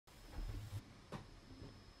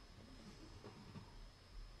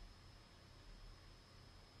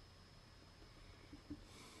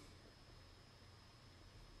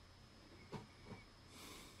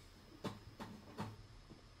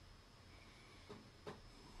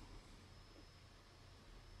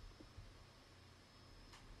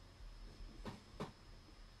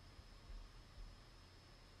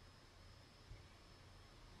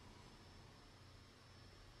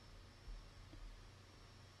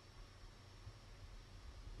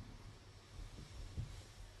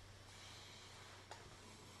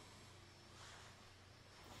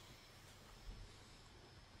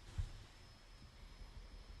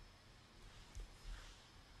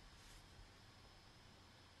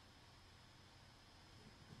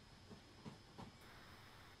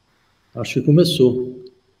Acho que começou.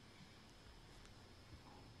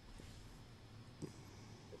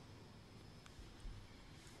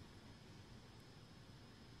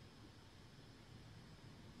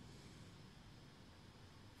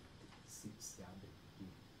 Se abre aqui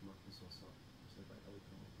uma pessoa só, você vai dar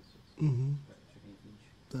outra uma pessoa só. Uhum.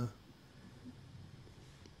 Tá.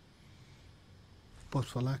 Posso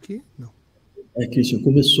falar aqui? Não. É, Christian,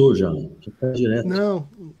 começou já tá direto. Não,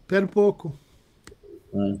 espera um pouco.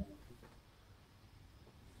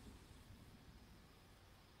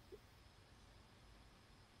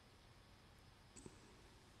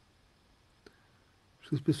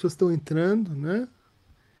 As pessoas estão entrando, né?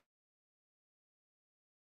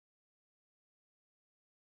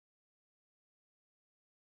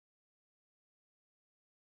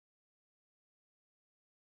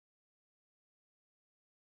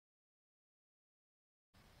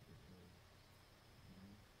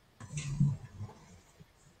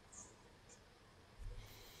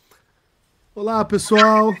 Olá,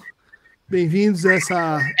 pessoal. Bem-vindos a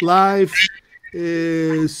essa live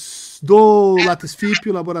do LATESFIP,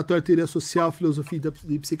 o Laboratório de Teoria Social, Filosofia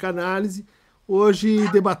e Psicanálise. Hoje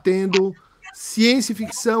debatendo Ciência e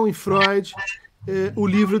Ficção em Freud, o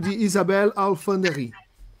livro de Isabelle Alfandary.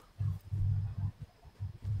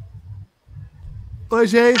 Oi,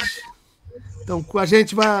 gente. Então, com a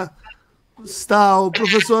gente vai estar o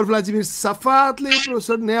professor Vladimir Safatle, o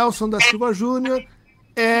professor Nelson da Silva Júnior,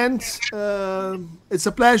 and it's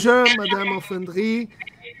a pleasure, Madame Alfandary,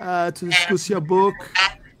 to discuss your book.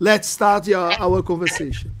 Let's start our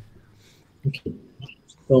conversation. Okay.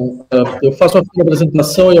 Então, eu faço uma pequena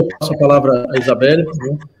apresentação e eu passo a palavra à Isabelle.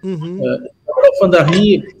 Né?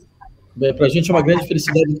 Alfandary, para a gente é uma grande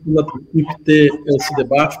felicidade ter esse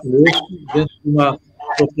debate conosco, dentro de uma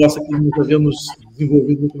proposta que nós havíamos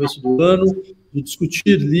desenvolvido no começo do ano, de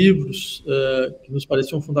discutir livros que nos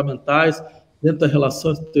pareciam fundamentais dentro da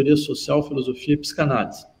relação entre teoria social, filosofia e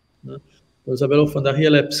psicanálise. Né? Então, Isabelle Alfandary,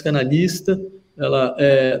 ela é psicanalista, ela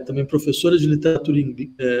é também professora de literatura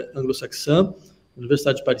anglo-saxã, na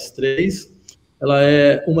Universidade de Paris III. Ela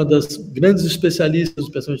é uma das grandes especialistas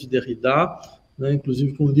do pensamento de Derrida, né,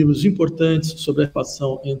 inclusive com livros importantes sobre a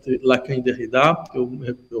relação entre Lacan e Derrida, que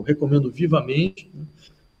eu recomendo vivamente. Né?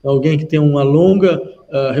 Alguém que tem uma longa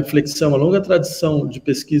reflexão, uma longa tradição de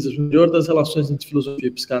pesquisas no interior das relações entre filosofia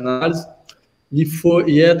e psicanálise,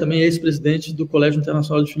 e é também ex-presidente do Colégio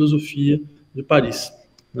Internacional de Filosofia de Paris.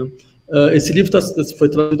 Né? Esse livro foi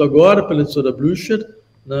traduzido agora pela editora Blucher,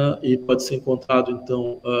 né, e pode ser encontrado,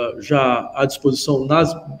 então, já à disposição,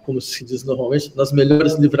 como se diz normalmente, nas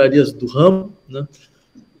melhores livrarias do ramo. Né?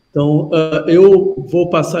 Então, eu vou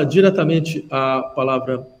passar diretamente a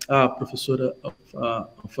palavra à professora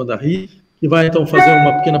Alfandary, que vai, então, fazer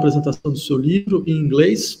uma pequena apresentação do seu livro em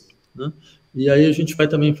inglês, né? E aí a gente vai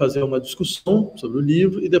também fazer uma discussão sobre o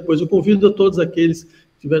livro, e depois eu convido a todos aqueles que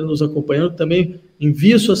estiverem nos acompanhando, também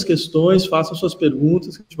enviem suas questões, façam suas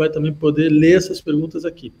perguntas, que a gente vai também poder ler essas perguntas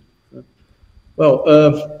aqui. Well,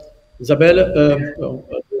 Isabelle, the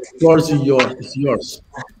floor is yours.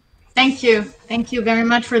 Thank you. Thank you very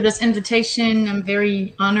much for this invitation. I'm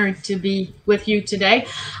very honored to be with you today.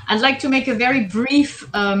 I'd like to make a very brief,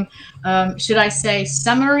 should I say,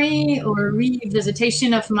 summary or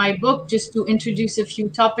revisitation of my book, just to introduce a few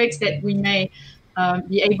topics that we may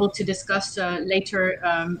be able to discuss later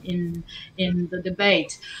in the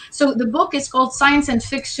debate. So the book is called Science and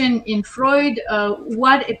Fiction in Freud,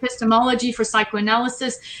 What Epistemology for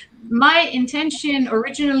Psychoanalysis. My intention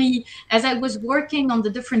originally, as I was working on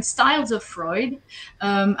the different styles of Freud,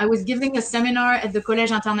 I was giving a seminar at the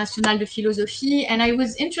Collège International de Philosophie, and I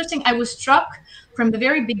was struck from the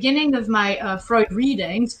very beginning of my Freud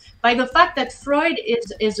readings by the fact that Freud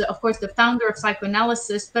is of course the founder of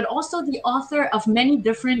psychoanalysis, but also the author of many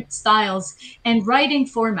different styles and writing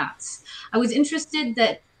formats. I was interested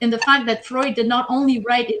in the fact that Freud did not only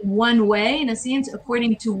write in one way, in a sense,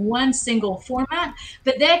 according to one single format,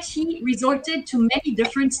 but that he resorted to many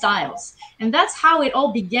different styles. And that's how it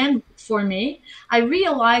all began for me. I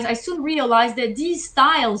soon realized that these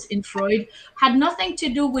styles in Freud had nothing to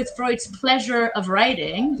do with Freud's pleasure of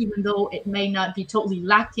writing, even though it may not be totally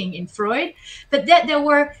lacking in Freud, but that there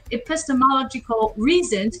were epistemological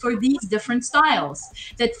reasons for these different styles.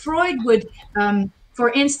 That Freud would, for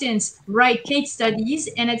instance, write case studies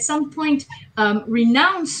and at some point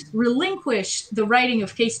relinquish the writing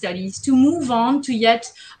of case studies to move on to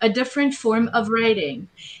yet a different form of writing.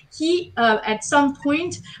 He, at some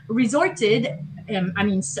point, resorted,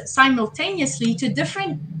 simultaneously to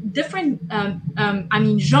different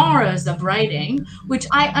genres of writing, which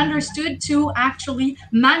I understood to actually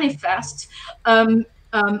manifest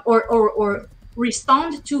or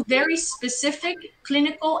respond to very specific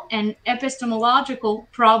clinical and epistemological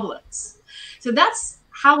problems. So that's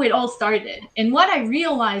how it all started. And what I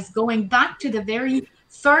realized going back to the very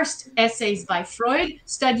first essays by Freud,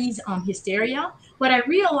 Studies on Hysteria, what I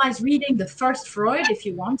realized reading the first Freud, if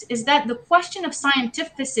you want, is that the question of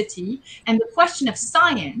scientificity and the question of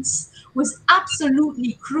science was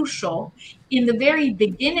absolutely crucial in the very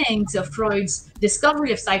beginnings of Freud's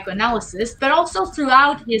discovery of psychoanalysis, but also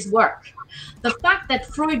throughout his work. The fact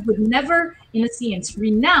that Freud would never, in a sense,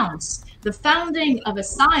 renounce the founding of a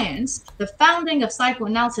science, the founding of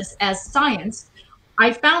psychoanalysis as science,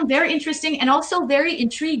 I found very interesting and also very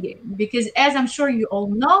intriguing, because as I'm sure you all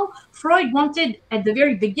know, Freud wanted at the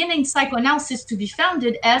very beginning psychoanalysis to be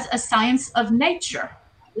founded as a science of nature,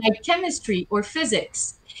 like chemistry or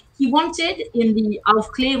physics. He wanted, in the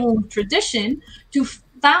Aufklärung tradition, to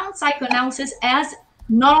found psychoanalysis as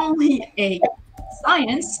not only a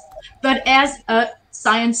science, but as a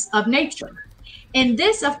science of nature. And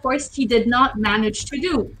this, of course, he did not manage to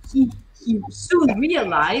do. He soon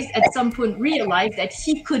realized, at some point realized, that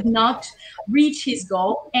he could not reach his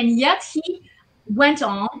goal, and yet he went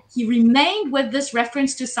on. He remained with this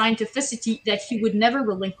reference to scientificity that he would never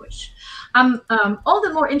relinquish. I'm all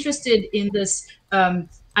the more interested in this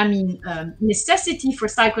necessity for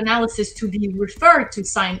psychoanalysis to be referred to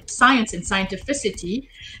science and scientificity,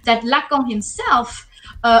 that Lacan himself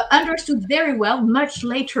understood very well, much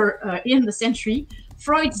later in the century,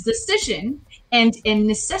 Freud's decision and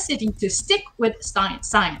necessity to stick with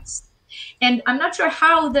science. And I'm not sure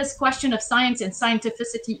how this question of science and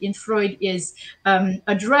scientificity in Freud is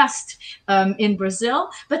addressed in Brazil,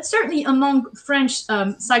 but certainly among French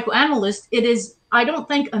psychoanalysts, it is, I don't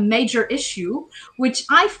think, a major issue, which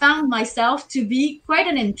I found myself to be quite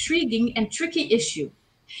an intriguing and tricky issue.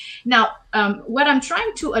 Now, what I'm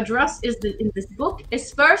trying to address is in this book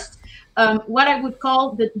is first what I would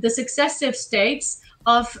call the successive states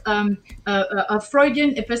of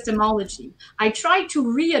Freudian epistemology. I try to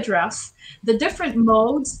readdress the different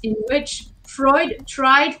modes in which Freud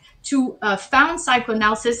tried to found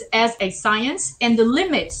psychoanalysis as a science, and the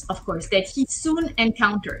limits, of course, that he soon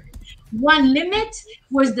encountered. One limit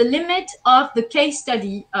was the limit of the case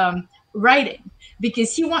study writing,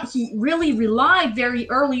 because he really relied very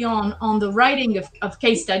early on the writing of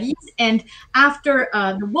case studies. And after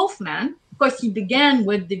the Wolfman, of course, he began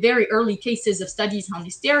with the very early cases of studies on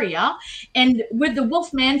hysteria. And with the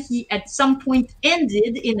Wolfman, he at some point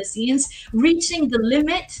ended, in a sense, reaching the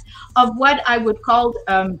limit of what I would call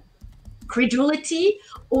credulity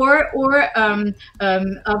or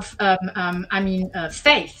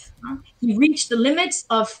faith. He reached the limits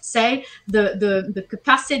of, say, the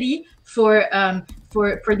capacity for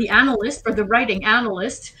the analyst, for the writing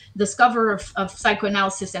analyst, discoverer of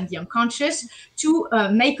psychoanalysis and the unconscious, to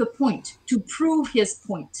make a point, to prove his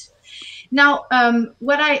point. Now,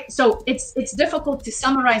 so it's difficult to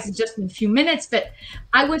summarize it just in a few minutes, but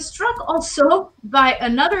I was struck also by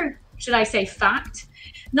another, should I say, fact,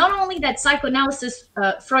 not only that psychoanalysis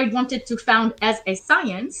Freud wanted to found as a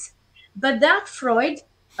science, but that Freud,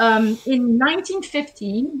 in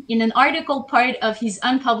 1915, in an article part of his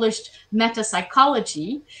unpublished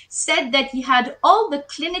Metapsychology, said that he had all the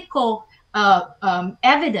clinical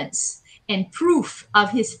evidence and proof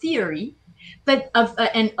of his theory, but of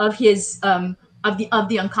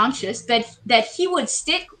the unconscious, that he would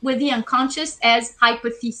stick with the unconscious as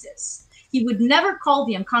hypothesis. He would never call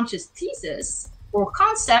the unconscious thesis or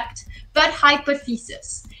concept, but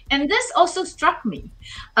hypothesis. And this also struck me.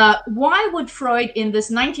 Why would Freud, in this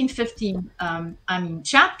 1915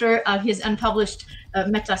 chapter of his unpublished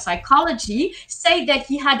Metapsychology, say that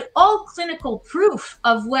he had all clinical proof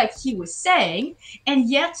of what he was saying, and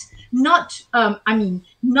yet not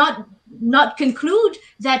conclude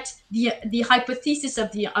that the hypothesis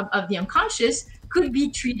of the unconscious could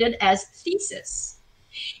be treated as thesis?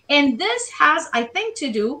 And this has, I think,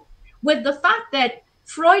 to do with the fact that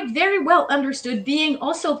Freud very well understood, being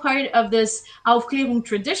also part of this Aufklärung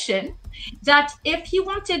tradition, that if he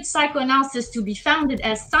wanted psychoanalysis to be founded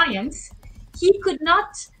as science, he could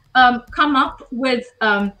not come up with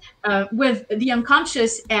the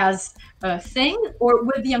unconscious as a thing, or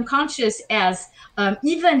with the unconscious as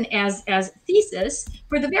even as thesis,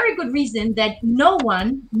 for the very good reason that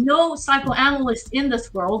no psychoanalyst in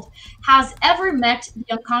this world has ever met the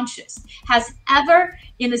unconscious, has ever,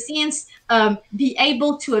 in a sense, be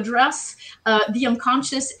able to address the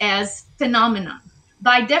unconscious as phenomenon.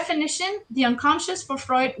 By definition, the unconscious for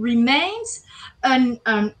Freud remains an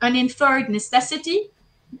inferred necessity,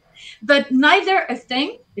 but neither a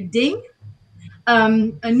thing, a ding,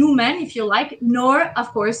 a noumen, if you like, nor, of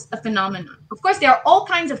course, a phenomenon. Of course, there are all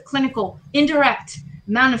kinds of clinical indirect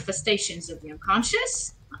manifestations of the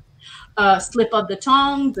unconscious, slip of the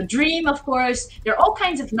tongue, the dream, of course. There are all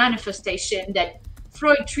kinds of manifestation that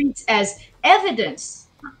Freud treats as evidence,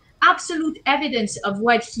 absolute evidence of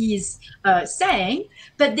what he's saying,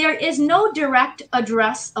 but there is no direct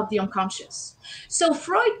address of the unconscious. So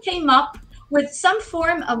Freud came up with some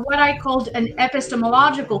form of what I called an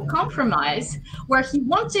epistemological compromise, where he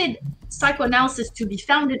wanted psychoanalysis to be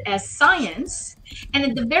founded as science, and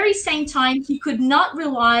at the very same time, he could not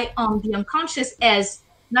rely on the unconscious as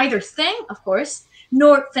neither thing, of course,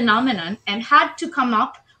 nor phenomenon, and had to come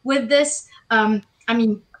up with this,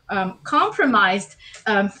 compromised,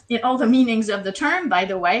 in all the meanings of the term, by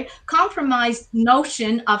the way, compromised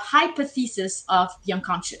notion of hypothesis of the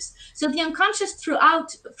unconscious. So the unconscious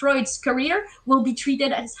throughout Freud's career will be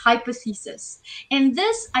treated as hypothesis. And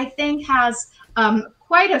this, I think, has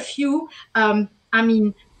quite a few,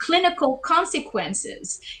 clinical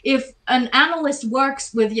consequences. If an analyst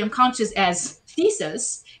works with the unconscious as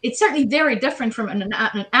thesis, it's certainly very different from an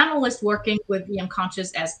analyst working with the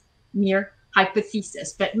unconscious as mere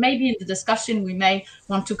hypothesis. But maybe in the discussion, we may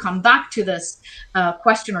want to come back to this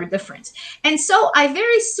question or difference. And so I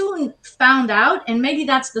very soon found out, and maybe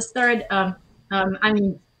that's the third,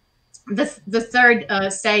 the third,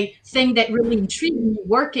 say, thing that really intrigued me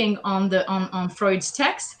working on Freud's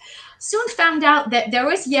text, soon found out that there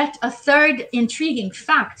was yet a third intriguing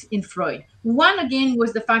fact in Freud. One, again,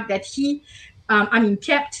 was the fact that he,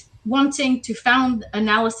 kept wanting to found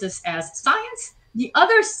analysis as science. The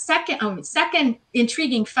other second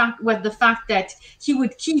intriguing fact was the fact that he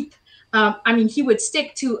would keep, he would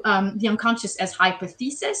stick to the unconscious as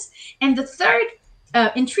hypothesis. And the third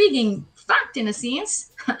intriguing fact, in a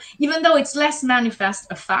sense, even though it's less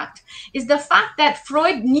manifest a fact, is the fact that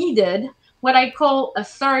Freud needed what I call a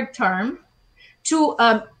third term to,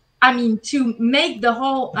 to make the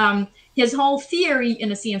whole, his whole theory,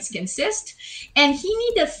 in a sense, consist. And he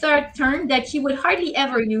needed a third term that he would hardly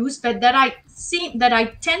ever use, but that I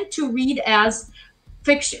tend to read as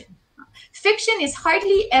fiction. Fiction is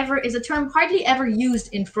a term hardly ever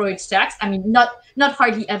used in Freud's text. Not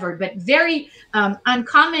hardly ever, but very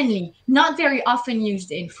uncommonly, not very often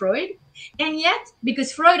used in Freud. And yet,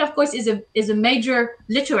 because Freud, of course, is a major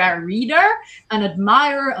literary reader, an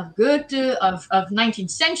admirer of Goethe, of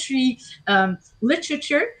 19th century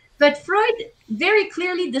literature, but Freud very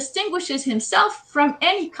clearly distinguishes himself from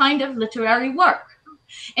any kind of literary work,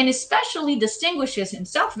 and especially distinguishes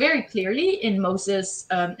himself very clearly in Moses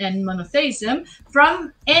and monotheism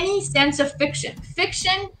from any sense of fiction.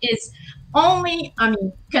 Fiction is only,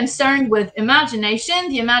 concerned with imagination,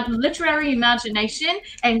 the literary imagination,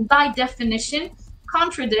 and by definition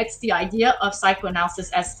contradicts the idea of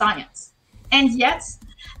psychoanalysis as science. And yet,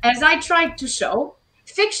 as I tried to show,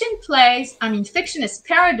 fiction is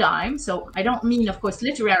paradigm, so I don't mean, of course,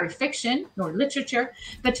 literary fiction nor literature,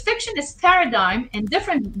 but fiction is paradigm, and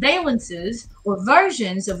different valences or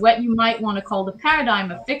versions of what you might want to call the paradigm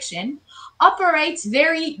of fiction operates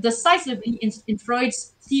very decisively in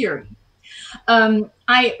Freud's theory.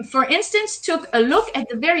 I, for instance, took a look at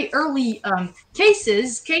the very early case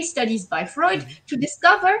studies by Freud to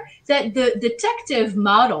discover that the detective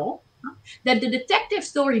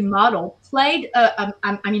story model played a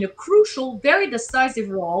crucial, very decisive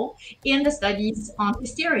role in the studies on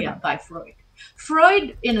hysteria by Freud.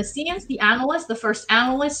 Freud, in a sense, the first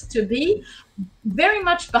analyst to be, very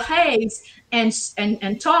much behaves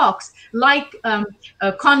and talks like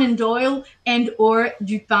Conan Doyle and or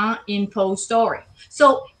Dupin in Poe's story.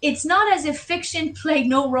 So it's not as if fiction played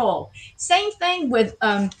no role. Same thing with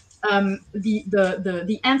the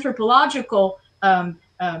anthropological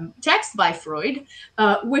texts by Freud,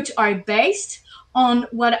 which are based on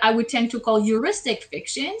what I would tend to call heuristic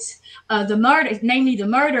fictions, namely the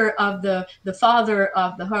murder of the father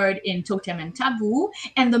of the herd in Totem and Taboo,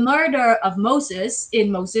 and the murder of Moses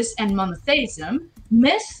in Moses and Monotheism,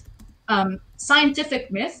 myth,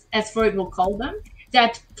 scientific myth, as Freud will call them,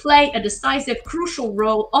 that play a decisive, crucial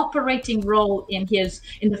role, operating role in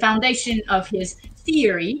the foundation of his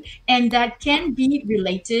theory, and that can be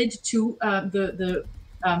related to the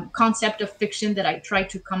concept of fiction that I try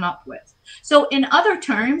to come up with. So in other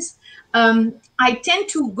terms, I tend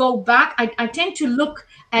to go back, I tend to look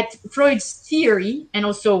at Freud's theory and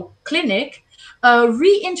also clinic,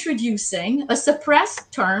 reintroducing a suppressed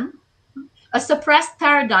term, a suppressed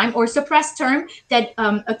paradigm or suppressed term that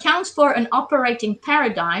accounts for an operating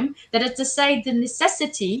paradigm, that is to say the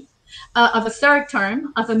necessity of a third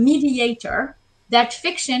term, of a mediator, that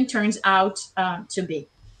fiction turns out to be.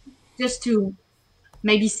 Just to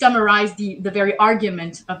maybe summarize the very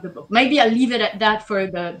argument of the book. Maybe I'll leave it at that for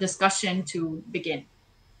the discussion to begin.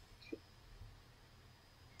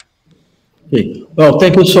 Okay. Well,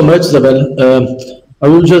 thank you so much, Isabelle. I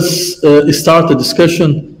will just start the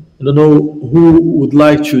discussion. I don't know who would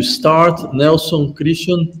like to start. Nelson,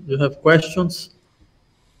 Christian, do you have questions?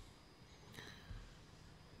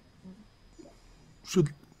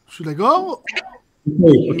 Should I go? Okay.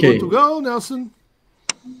 You want to go, Nelson?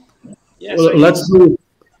 Yes, well, let's do.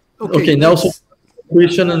 Okay, Nelson,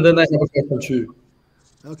 Christian, and then I have a question too.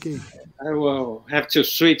 Okay. I will have to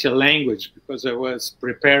switch a language because I was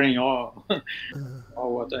preparing all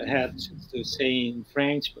what I had to say in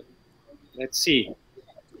French, but let's see.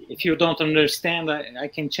 If you don't understand, I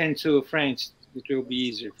can change to French. It will be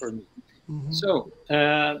easier for me. Mm-hmm. So,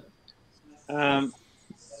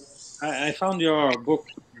 I found your book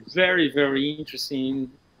very, very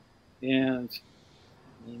interesting, and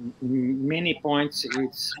in many points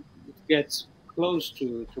it gets close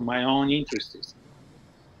to my own interests.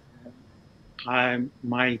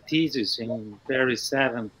 My thesis in Paris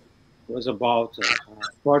 7 was about a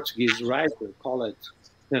Portuguese writer called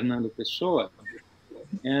Fernando Pessoa.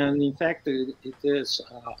 And in fact, it is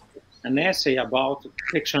an essay about the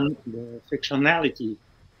fictionality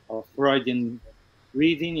of Freudian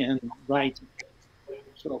reading and writing.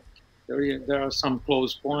 So there are some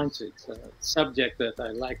close points. It's a subject that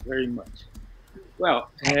I like very much. Well,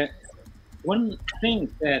 one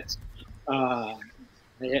thing that I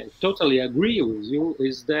totally agree with you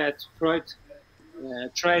is that Freud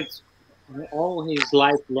tried all his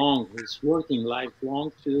life long, his working life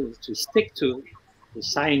long, to stick to the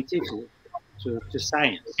scientific, to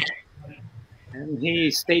science. And he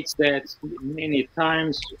states that many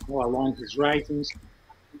times all along his writings,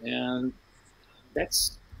 and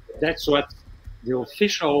that's what the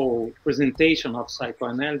official presentation of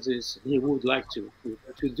psychoanalysis he would like to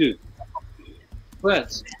do.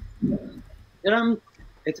 But there are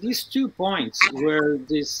at least 2 points where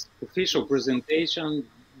this official presentation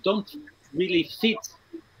don't really fit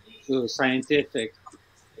the scientific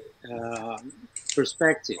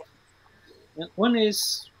perspective. And one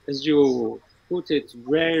is, as you put it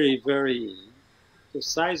very, very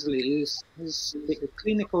precisely, is the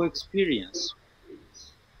clinical experience.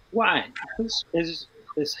 Why? Because as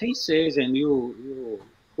he says, and you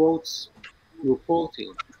quoted,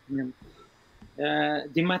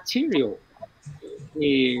 the material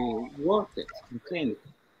he worked in clinic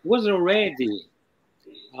was already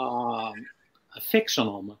a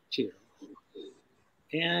fictional material.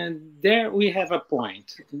 And there we have a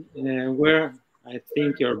point where I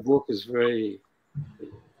think your book is very,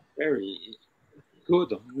 very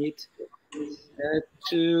good on it,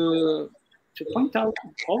 to point out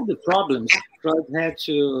all the problems Freud had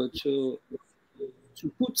to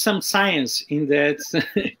put some science in that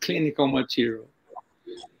clinical material,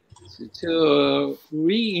 to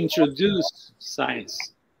reintroduce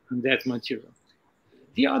science in that material.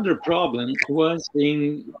 The other problem was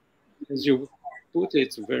in, as you put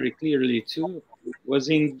it very clearly too, was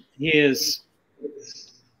in his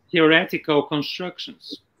theoretical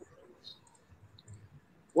constructions.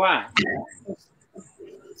 Why?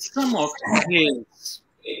 Some of his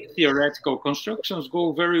theoretical constructions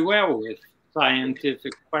go very well with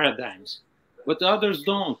scientific paradigms, but others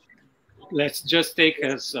don't. Let's just take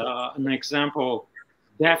as an example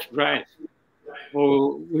Death Drive,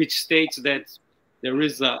 which states that there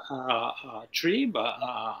is a trib,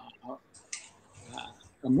 a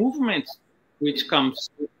movement which comes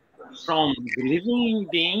from the living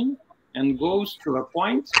being and goes to a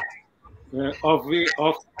point of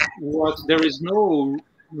what there is no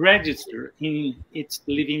register in its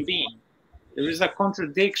living being. There is a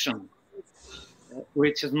contradiction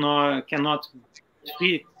which is cannot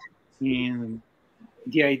fit in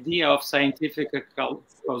the idea of scientific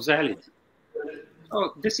causality.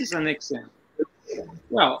 Oh, this is an example.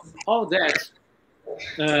 Well, all that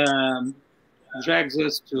drags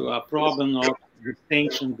us to a problem of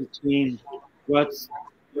distinction between what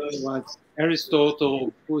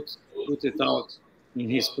Aristotle put it out in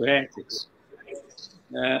his Poetics.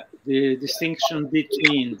 The distinction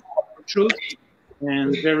between truth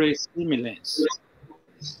and verisimilance.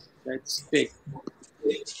 Let's take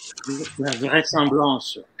la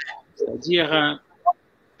vraisemblance, c'est-à-dire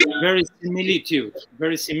verisimilitude.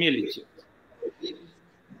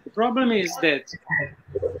 The problem is that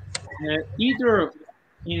either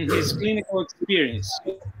in his clinical experience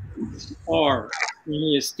or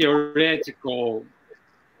in his theoretical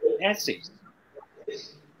essays,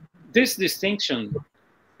 this distinction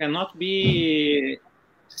cannot be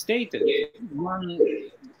stated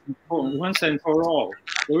once and for all.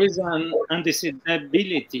 there is an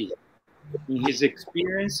undecidability in his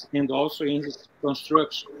experience and also in his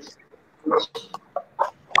construction.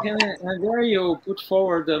 And there you put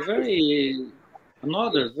forward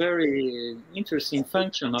another very interesting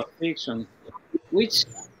function of fiction, which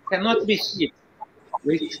cannot be fit,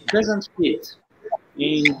 which doesn't fit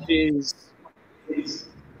in this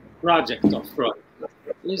project of Freud,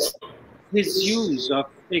 is his use of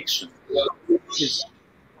fiction. His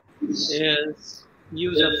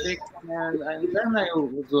use of fiction, and then I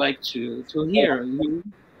would like to hear you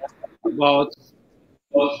about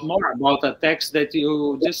more about a text that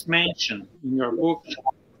you just mentioned in your book,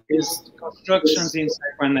 is Constructions in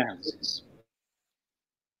Psychoanalysis.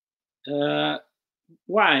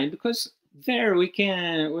 Why? Because there we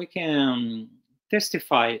can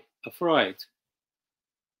testify a Freud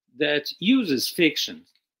that uses fiction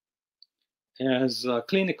as a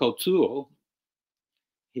clinical tool.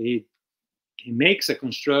 He makes a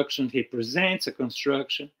construction, he presents a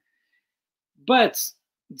construction, but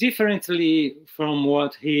differently from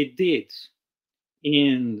what he did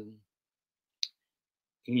in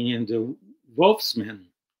the Wolfsman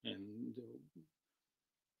and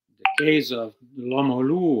the case of l'homme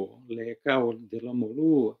lourd, le cas de l'homme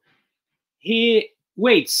lourd, he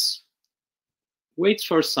waits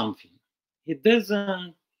for something. He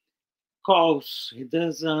doesn't cause, he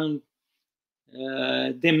doesn't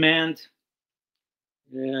demand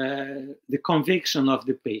the conviction of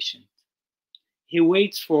the patient. He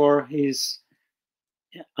waits for his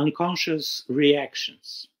unconscious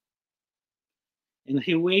reactions. And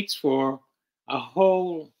he waits for a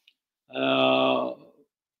whole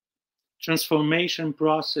transformation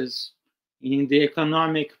process in the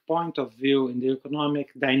economic point of view, in the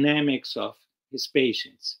economic dynamics of his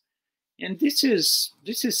patients. And this is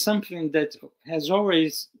something that has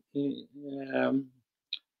always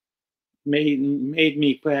made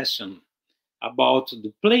me question about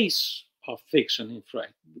the place of fiction in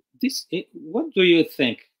Freud. What do you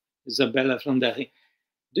think, Isabelle Alfandary?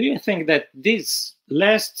 Do you think that this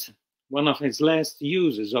one of his last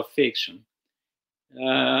uses of fiction,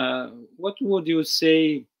 what would you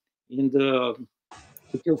say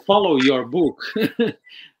if you follow your book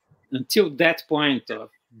until that point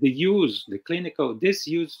of the clinical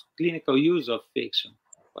use of fiction?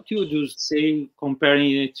 What would you say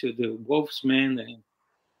comparing it to the Wolfsman and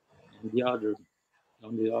the other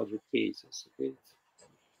cases? Okay?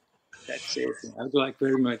 That's it. I would like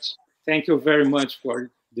very much. Thank you very much for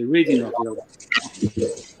the reading of your book.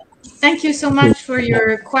 Thank you so much for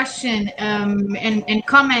your question and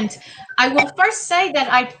comment. I will first say that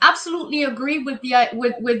I absolutely agree with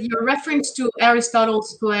your reference to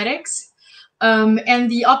Aristotle's Poetics. And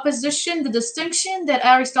the opposition, the distinction that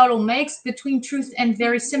Aristotle makes between truth and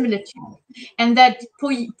verisimilitude, and that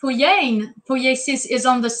poiesis is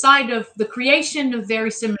on the side of the creation of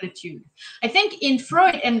verisimilitude. I think in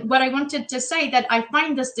Freud, and what I wanted to say, that I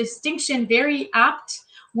find this distinction very apt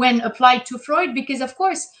when applied to Freud, because of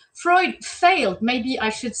course Freud failed, maybe I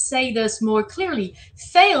should say this more clearly,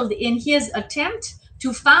 failed in his attempt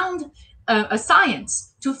to found a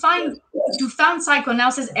science, to found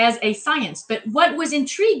psychoanalysis as a science. But what was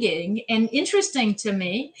intriguing and interesting to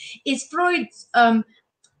me is Freud's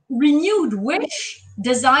renewed wish,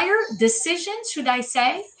 desire, decision, should I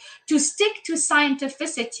say, to stick to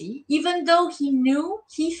scientificity, even though he knew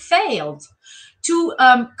he failed to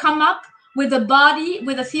come up with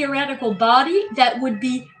a theoretical body that would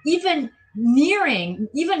be even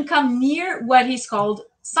come near what he's called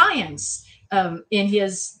science in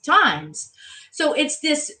his times. So it's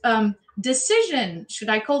this decision, should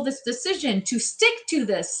I call this decision, to stick to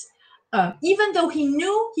this, even though he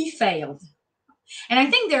knew he failed. And I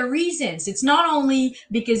think there are reasons. It's not only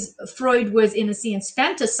because Freud was, in a sense,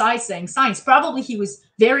 fantasizing science. Probably he was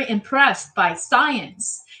very impressed by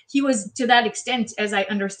science. He was, to that extent, as I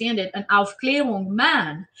understand it, an Aufklärung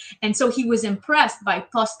man. And so he was impressed by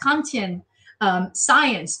post-Kantian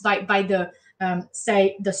science, by the,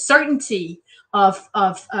 say, the certainty of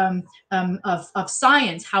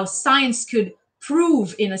science, how science could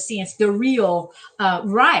prove, in a sense, the real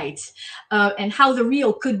right, and how the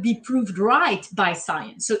real could be proved right by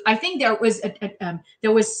science. So I think there was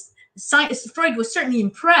science. Freud was certainly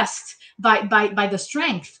impressed by the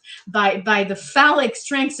strength, by the phallic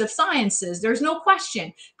strengths of sciences. There's no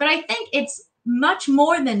question. But I think it's much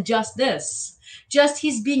more than just this. Just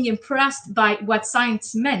he's being impressed by what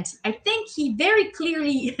science meant. I think he very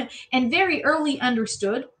clearly and very early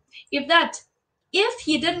understood if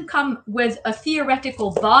he didn't come with a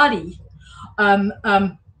theoretical body,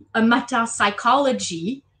 a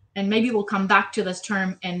metapsychology, and maybe we'll come back to this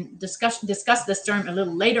term and discuss this term a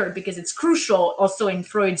little later, because it's crucial also in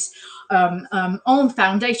Freud's own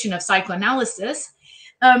foundation of psychoanalysis.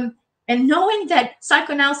 And knowing that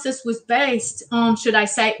psychoanalysis was based on, should I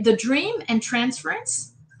say, the dream and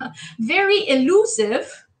transference, very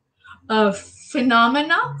elusive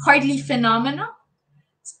phenomena, hardly phenomena.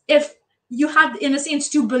 If you had, in a sense,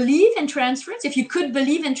 to believe in transference, if you could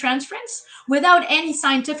believe in transference without any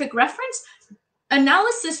scientific reference,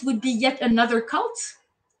 analysis would be yet another cult.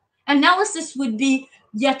 Analysis would be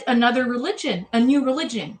yet another religion, a new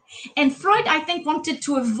religion. And Freud, I think, wanted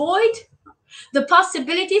to avoid the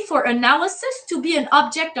possibility for analysis to be an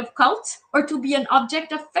object of cult or to be an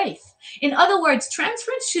object of faith. In other words,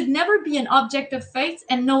 transference should never be an object of faith,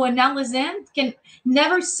 and no analysand can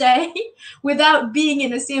never say, without being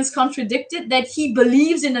in a sense contradicted, that he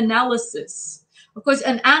believes in analysis. Of course,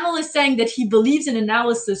 an analyst saying that he believes in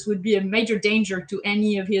analysis would be a major danger to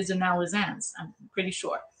any of his analysands, I'm pretty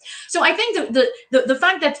sure. So I think the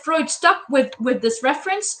fact that Freud stuck with this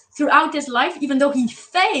reference throughout his life, even though he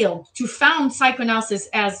failed to found psychoanalysis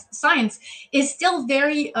as science, is still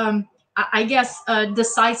very, I guess,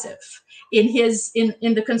 decisive in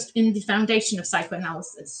the foundation of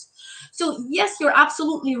psychoanalysis. So yes, you're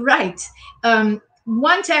absolutely right.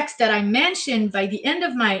 One text that I mentioned by the end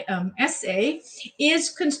of my essay is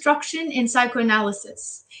Construction in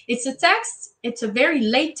Psychoanalysis. It's a text, it's a very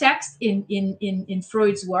late text in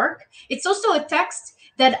Freud's work. It's also a text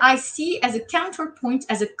that I see as a counterpoint,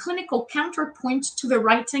 as a clinical counterpoint to the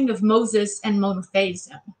writing of Moses and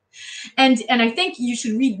monotheism. And I think you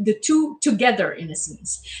should read the two together in a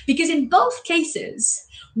sense, because in both cases,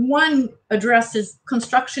 one addresses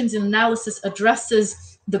constructions and analysis, addresses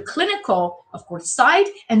the clinical, of course, side,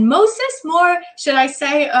 and Moses more, should I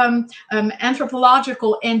say,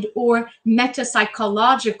 anthropological and or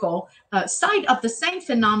metapsychological side of the same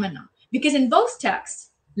phenomena. Because in both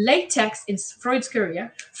texts, late texts in Freud's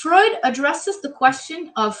career, Freud addresses the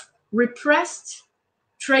question of repressed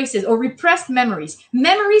traces or repressed memories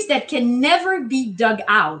that can never be dug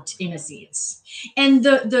out in a sense. And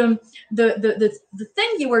the thing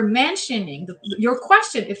you were mentioning, your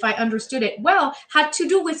question, if I understood it well, had to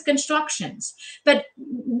do with constructions. But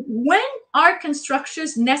when are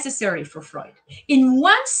constructions necessary for Freud? In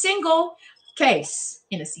one single case,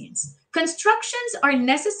 in a sense, constructions are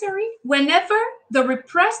necessary whenever the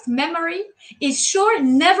repressed memory is sure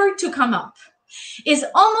never to come up, is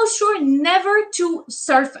almost sure never to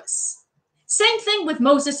surface. Same thing with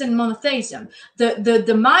Moses and monotheism. The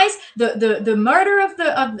demise, the murder of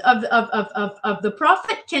the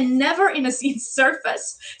prophet can never, in a sense,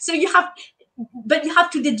 surface. So you have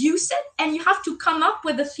to deduce it, and you have to come up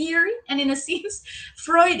with a theory. And in a sense,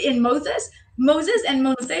 Freud in Moses and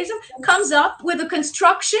monotheism comes up with a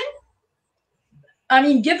construction, I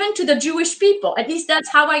mean, given to the Jewish people. At least that's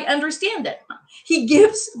how I understand it. He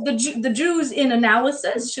gives the Jews in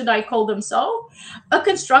analysis, should I call them so, a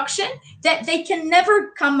construction that they can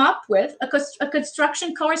never come up with, a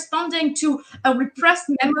construction corresponding to a repressed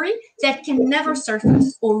memory that can never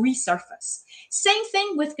surface or resurface. Same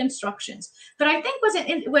thing with constructions. But I think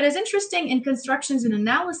what is interesting in constructions and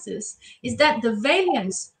analysis is that the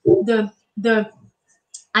variance, the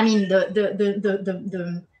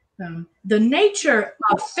nature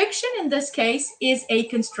of fiction in this case is a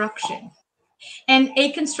construction. And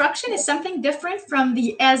a construction is something different from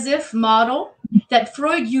the as-if model that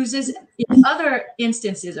Freud uses in other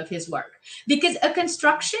instances of his work. Because a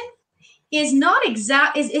construction is not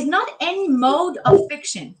is not any mode of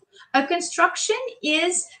fiction. A construction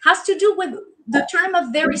has to do with the term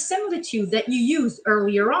of verisimilitude that you used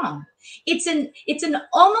earlier on. It's an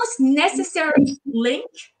almost necessary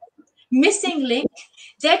link, missing link,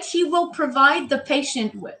 that he will provide the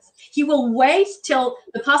patient with. He will wait till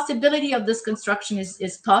the possibility of this construction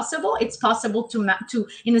is possible. It's possible to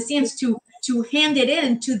in a sense, to hand it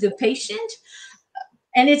in to the patient.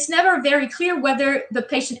 And it's never very clear whether the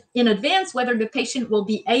patient, in advance, whether the patient will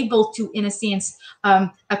be able to, in a sense,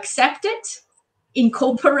 accept it,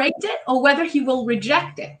 incorporate it, or whether he will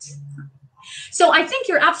reject it. So I think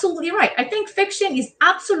you're absolutely right. I think fiction is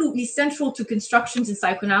absolutely central to constructions in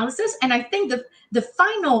psychoanalysis. And I think the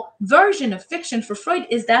final version of fiction for Freud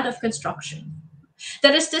is that of construction.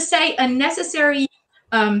 That is to say, a necessary,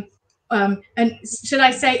 should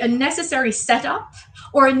I say, a necessary setup,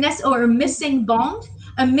 or a missing bond,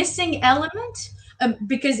 a missing element,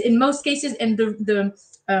 because in most cases, and the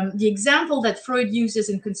example that Freud uses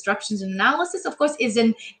in constructions and analysis, of course, is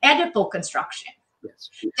an Oedipal construction. Yes.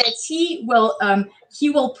 That he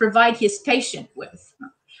will provide his patient with.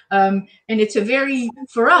 and it's a very,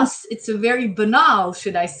 for us, it's a very banal,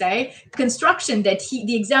 should I say, construction that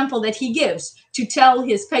the example that he gives to tell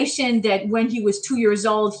his patient that when he was 2 years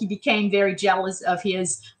old, he became very jealous of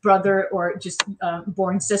his brother or just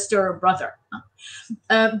born sister or brother.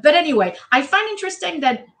 But anyway, I find interesting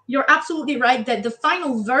that you're absolutely right that the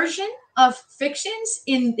final version of fictions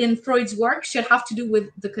in Freud's work should have to do with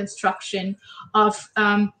the construction of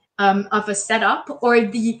a setup or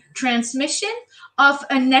the transmission of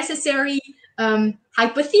a necessary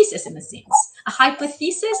hypothesis, in a sense. A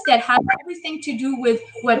hypothesis that has everything to do with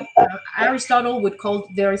what Aristotle would call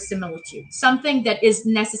verisimilitude, something that is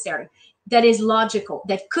necessary, that is logical,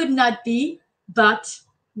 that could not be but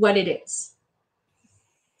what it is.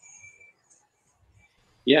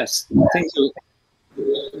 Yes, thank you.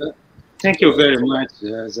 Thank you very much,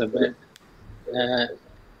 Isabelle.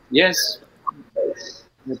 Yes,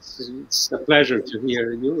 it's a pleasure to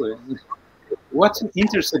hear you. What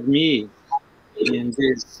interested me in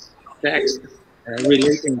this text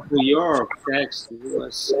relating to your text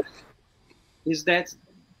is that,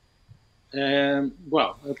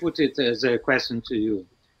 well, I put it as a question to you.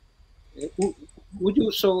 Would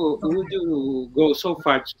you go so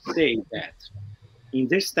far to say that in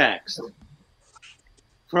this text,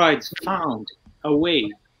 Freud found a way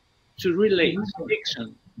to relate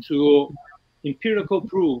fiction to empirical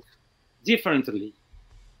proof differently?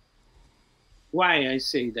 Why I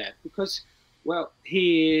say that? Because, well,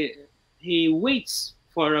 he waits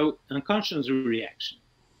for an unconscious reaction.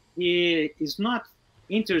 He is not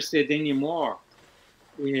interested anymore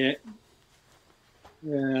in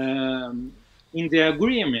the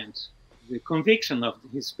agreement, the conviction of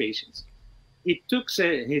his patients. He takes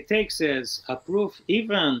as a proof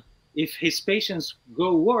even if his patients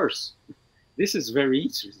go worse. This is very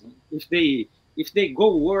interesting. If they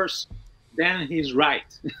go worse, then he's right.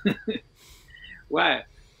 Why?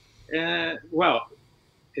 Well,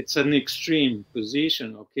 it's an extreme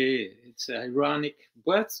position. Okay, it's ironic,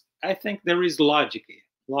 but I think there is logic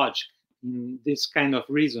in this kind of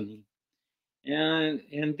reasoning. And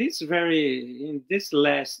in this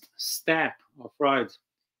last step of Freud,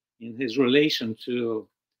 in his relation to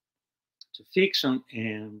fiction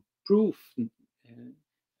and proof,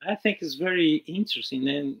 I think is very interesting,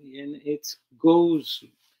 and it goes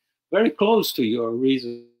very close to your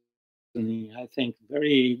reasoning. I think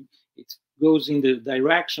it goes in the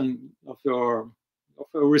direction of your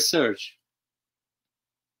research.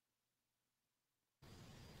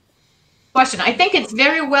 Question. I think it's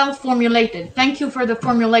very well formulated. Thank you for the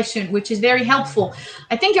formulation, which is very helpful.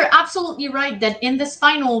 I think you're absolutely right that in this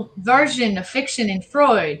final version of fiction in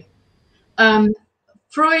Freud,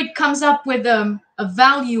 Freud comes up with a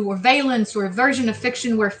value or valence or a version of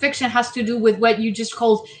fiction where fiction has to do with what you just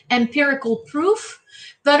called empirical proof,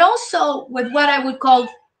 but also with what I would call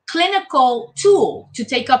clinical tool, to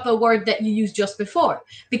take up a word that you used just before,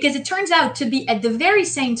 because it turns out to be at the very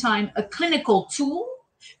same time a clinical tool,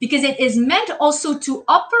 because it is meant also to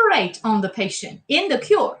operate on the patient in the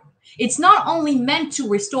cure. It's not only meant to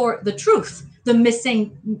restore the truth, the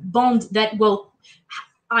missing bond that will,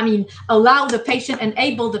 allow the patient,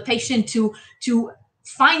 enable the patient to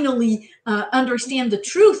finally understand the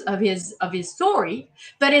truth of his story,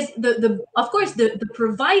 but is of course the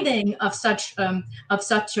providing of such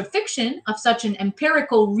a fiction, of such an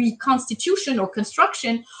empirical reconstitution or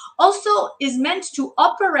construction, also is meant to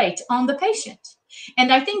operate on the patient.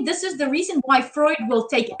 And I think this is the reason why Freud will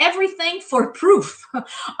take everything for proof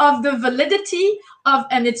of the validity of,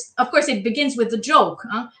 and it's, of course, it begins with the joke.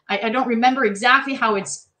 I don't remember exactly how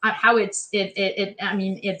it's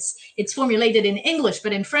formulated in English,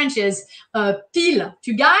 but in French is pile,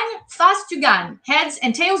 tu gagnes, face, tu gagnes, heads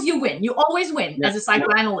and tails, you win. You always win, yes, as a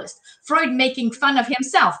psychoanalyst. Freud making fun of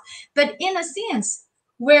himself, but in a sense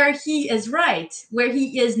where he is right, where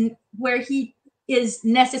he is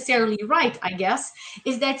necessarily right, I guess,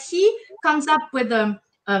 is that he comes up with a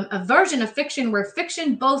version of fiction where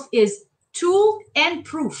fiction both is tool and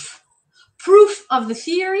proof. Proof of the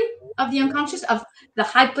theory of the unconscious, of the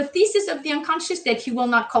hypothesis of the unconscious that he will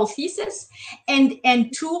not call thesis,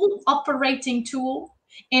 and tool, operating tool,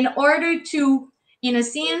 in order to, in a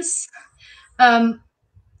sense,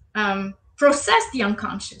 process the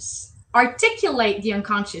unconscious, articulate the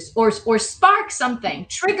unconscious, or spark something,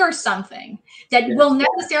 trigger something that will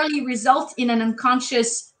necessarily result in an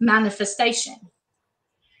unconscious manifestation.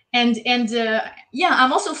 And yeah,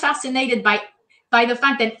 I'm also fascinated by the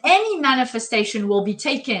fact that any manifestation will be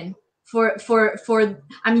taken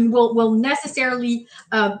will necessarily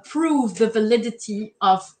prove the validity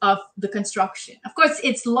of the construction. Of course,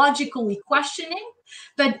 it's logically questioning,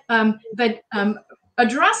 but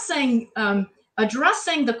addressing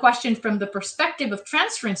addressing the question from the perspective of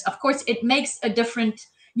transference, of course, it makes a different,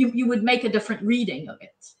 you would make a different reading of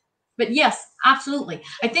it. But yes, absolutely.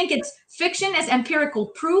 I think it's fiction as empirical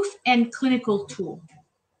proof and clinical tool.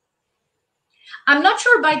 I'm not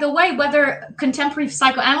sure, by the way, whether contemporary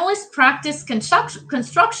psychoanalysts practice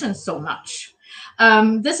construction so much.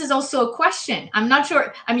 This is also a question. I'm not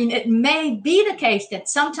sure. I mean, it may be the case that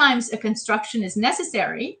sometimes a construction is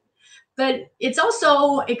necessary, but it's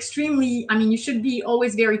also extremely, I mean, you should be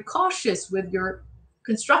always very cautious with your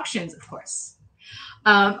constructions, of course.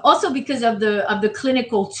 Also because of the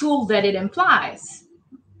clinical tool that it implies.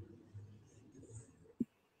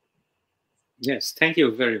 Yes, thank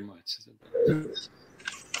you very much.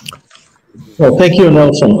 Well, thank you,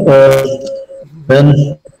 Nelson.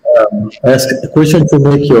 Ben, ask a question to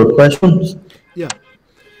make your questions. Yeah.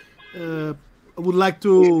 I would like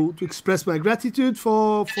to express my gratitude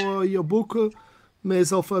for your book,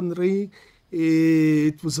 Ms. Alfandary.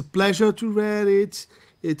 It was a pleasure to read it.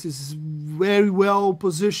 It is very well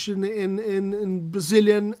positioned in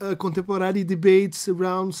Brazilian contemporary debates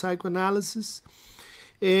around psychoanalysis.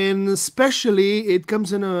 And especially it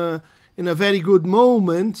comes in a very good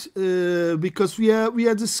moment because we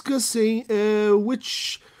are discussing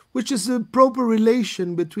which is the proper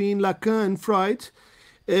relation between Lacan and Freud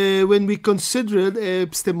when we consider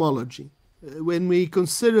epistemology, when we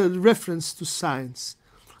consider reference to science.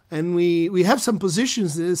 And we have some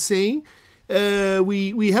positions saying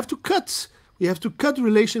we have to cut the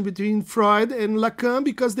relation between Freud and Lacan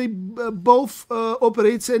because they both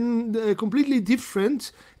operate in completely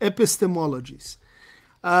different epistemologies.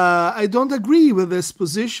 I don't agree with this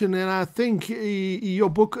position, and I think your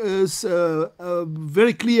book is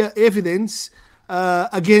very clear evidence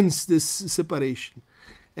against this separation.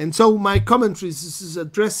 And so my commentaries is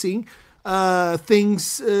addressing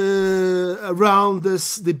things around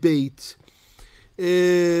this debate.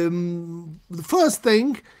 The first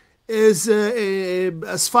thing is,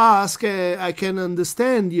 as far as I can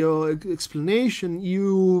understand your explanation,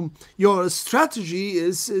 your strategy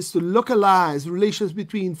is to localize relations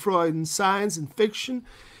between Freud and science and fiction,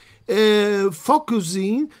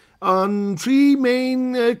 focusing on three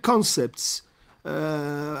main concepts: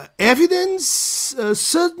 evidence,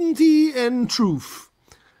 certainty, and truth.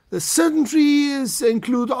 The certainty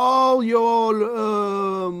include all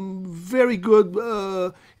your very good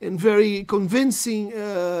and very convincing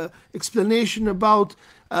explanation about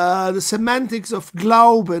the semantics of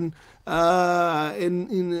Glauben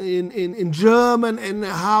in German and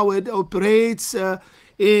how it operates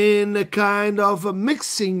in a kind of a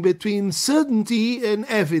mixing between certainty and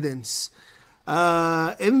evidence.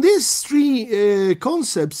 And these three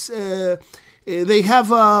concepts they have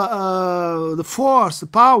the force, the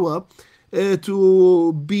power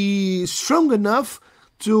to be strong enough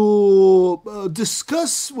to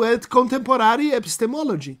discuss with contemporary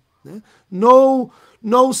epistemology. No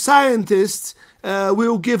scientist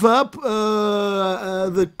will give up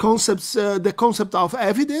the concept of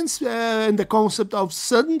evidence and the concept of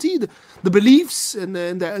certainty, the beliefs in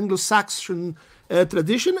the Anglo-Saxon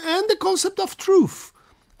tradition, and the concept of truth.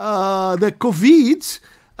 The COVID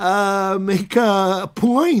make a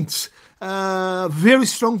point, very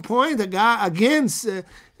strong point against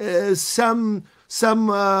some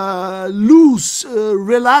loose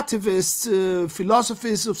relativist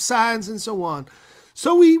philosophies of science and so on.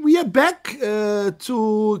 So we are back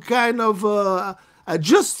to kind of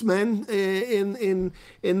adjustment in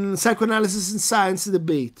psychoanalysis and science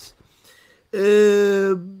debate.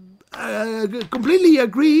 I completely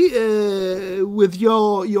agree with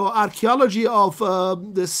your archaeology of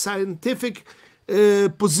the scientific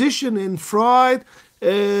position in Freud,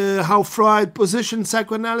 how Freud positioned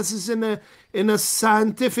psychoanalysis in a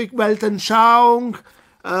scientific Weltanschauung,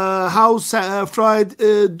 how Freud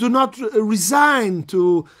do not resign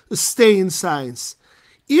to stay in science,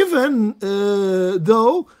 even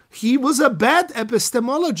though he was a bad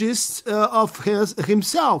epistemologist of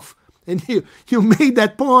himself. And you made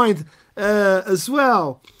that point as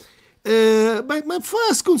well. My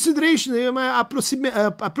first consideration, my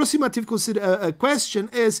approximative question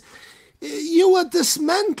is, you are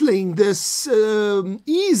dismantling this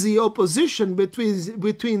easy opposition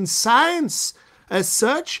between science as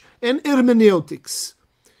such and hermeneutics.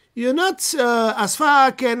 You're not, as far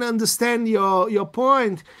as I can understand your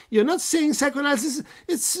point, you're not saying psychoanalysis,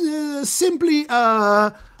 it's simply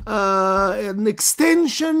an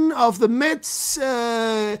extension of the myths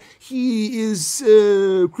he is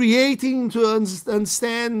creating to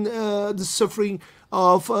understand the suffering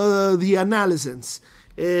of the analysans.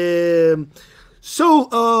 So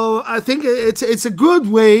I think it's a good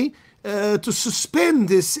way to suspend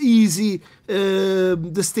this easy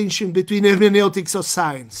distinction between hermeneutics or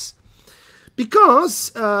science.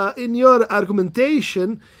 Because in your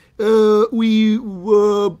argumentation, we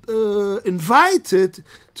were invited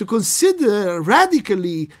to consider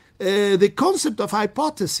radically the concept of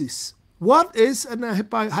hypothesis. What is a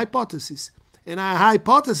hypothesis? And a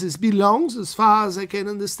hypothesis belongs, as far as I can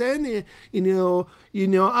understand in your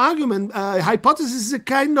argument, hypothesis is a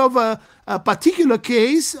kind of a particular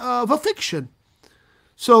case of a fiction.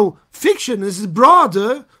 So fiction is a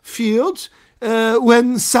broader field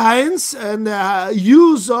when science and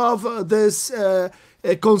use of this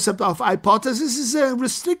concept of hypothesis is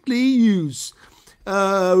restrictly used.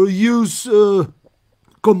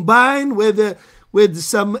 Combined with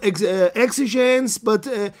some exigence, but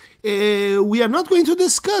we are not going to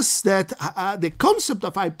discuss that the concept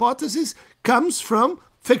of hypothesis comes from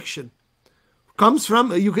fiction. Comes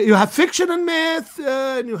from, you have fiction and math,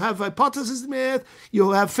 and you have hypothesis in math,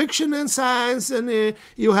 you have fiction and science, and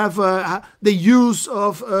you have the use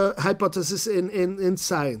of hypothesis in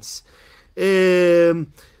science. This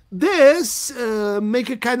make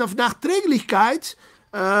a kind of Nachträglichkeit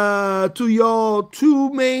to your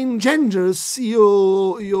two main genders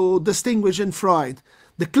you distinguish in Freud,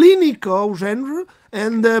 the clinical genre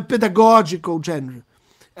and the pedagogical genre.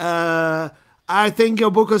 I think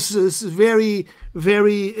your book is very,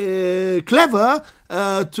 very clever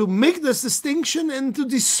to make this distinction and to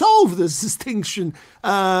dissolve this distinction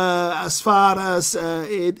as far as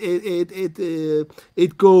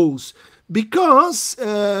it goes. Because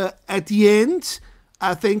at the end,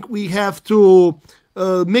 I think we have to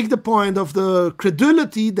make the point of the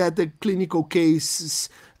credulity that the clinical cases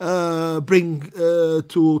bring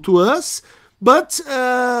to us, but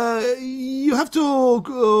you have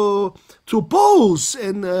to oppose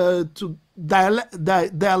and to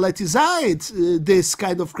dialecticize this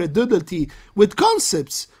kind of credulity with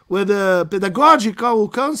concepts, with pedagogical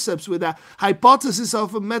concepts, with a hypothesis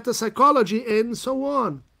of metapsychology, and so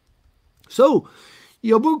on. So,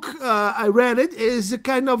 your book, I read it, is a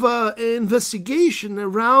kind of investigation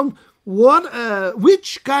around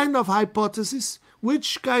which kind of hypothesis,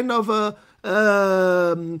 which kind of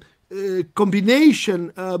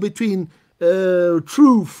combination between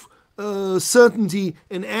truth, certainty,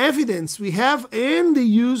 and evidence we have in the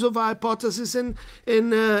use of hypothesis in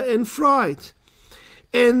Freud.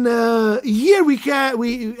 And here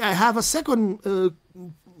I have a second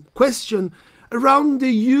question around the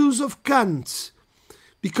use of Kant.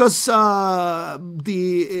 Because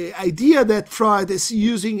the idea that Freud is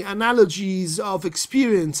using analogies of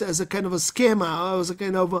experience as a kind of a schema, as a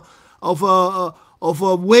kind of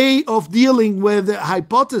a way of dealing with a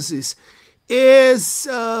hypothesis, is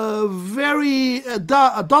very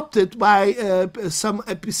adopted by some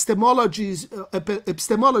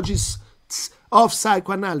epistemologists of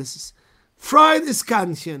psychoanalysis. Freud is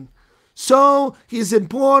Kantian. So he's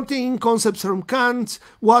importing concepts from Kant.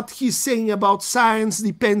 What he's saying about science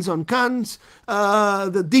depends on Kant.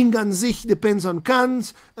 The Ding an sich depends on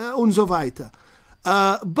Kant, und so weiter.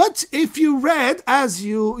 But if you read, as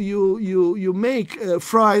you make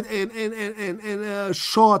Freud in a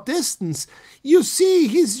short distance, you see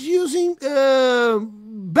he's using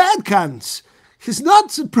bad Kant. He's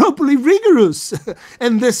not properly rigorous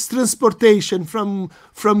in this transportation from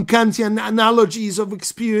Kantian analogies of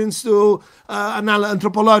experience to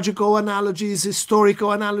anthropological analogies,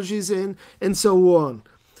 historical analogies, and so on.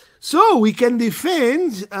 So we can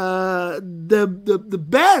defend the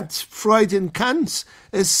bad Freudian Kant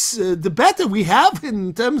as the better we have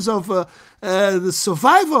in terms of the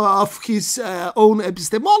survival of his own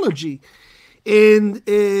epistemology. And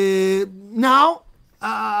now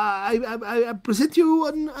I present you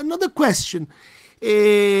another question.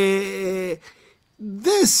 This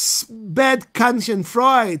bad Kantian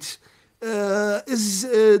Freud is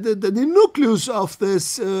the nucleus of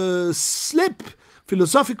this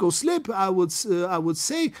philosophical slip, I would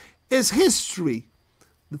say, is history,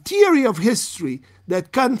 the theory of history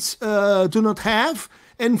that Kant do not have,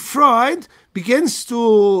 and Freud begins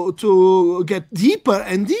to get deeper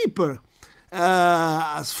and deeper.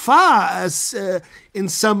 As far as in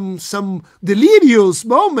some delirious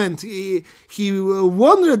moment he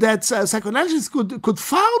wondered that psychoanalysis could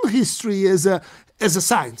found history as a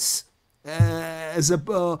science, as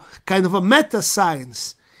a kind of a meta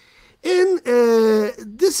science, and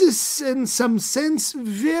this is in some sense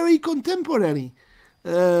very contemporary.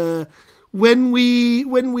 When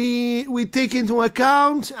we take into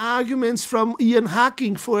account arguments from Ian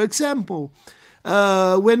Hacking, for example.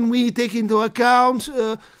 When we take into account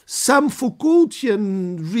some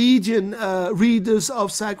Foucaultian readers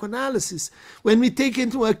of psychoanalysis, when we take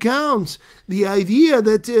into account the idea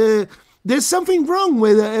that there's something wrong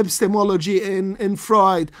with epistemology in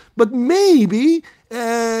Freud, but maybe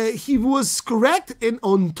he was correct in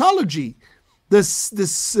ontology. This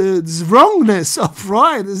wrongness of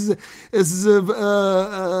Freud is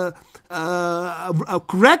a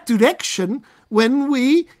correct direction when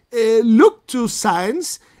we look to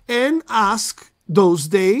science and ask those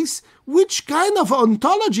days which kind of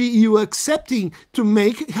ontology you are accepting to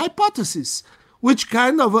make hypotheses, which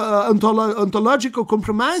kind of ontological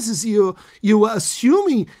compromises you are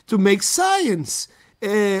assuming to make science.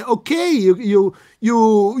 Okay, you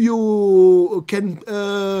can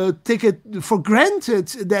take it for granted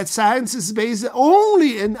that science is based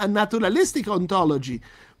only in a naturalistic ontology,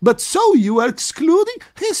 but so you are excluding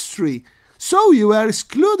history. So you are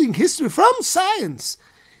excluding history from science.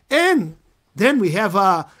 And then we have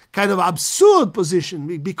a kind of absurd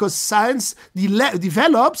position, because science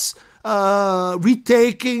develops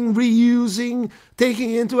retaking, reusing,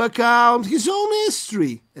 taking into account his own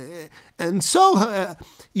history. And so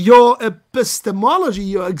your epistemology,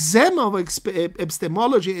 your exam of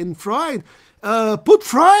epistemology in Freud, put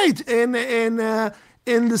Freud in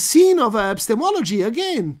the scene of epistemology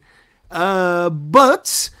again.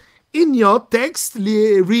 But in your text,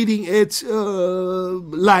 reading it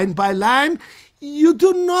line by line, you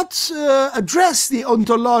do not address the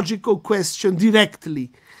ontological question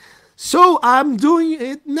directly. So I'm doing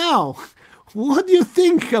it now. What do you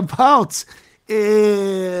think about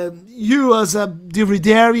you as a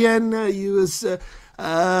Derriderian, you as,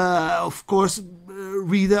 of course,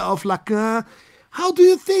 reader of Lacan? How do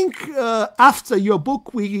you think after your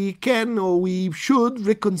book we can or we should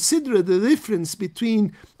reconsider the difference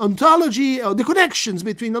between ontology, or the connections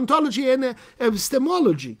between ontology and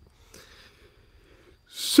epistemology?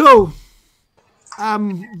 So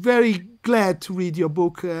I'm very glad to read your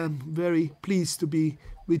book. I'm very pleased to be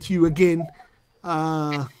with you again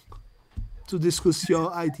to discuss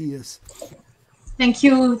your ideas. Thank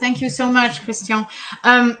you so much, Christian.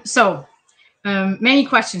 Many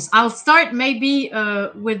questions. I'll start maybe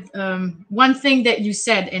with one thing that you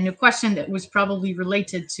said, and a question that was probably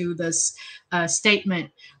related to this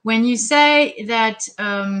statement. When you say that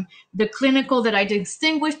the clinical, that I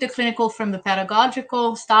distinguish the clinical from the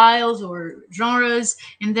pedagogical styles or genres,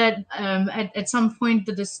 and that at some point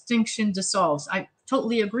the distinction dissolves. I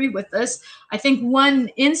totally agree with this. I think one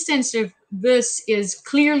instance of this is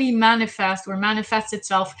clearly manifests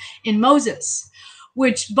itself in Moses,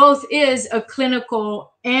 which both is a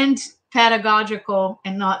clinical and pedagogical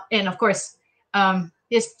and of course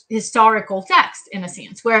historical text, in a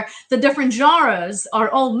sense, where the different genres are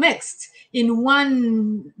all mixed in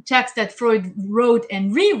one text that Freud wrote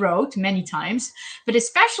and rewrote many times. But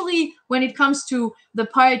especially when it comes to the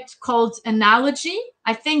part called analogy,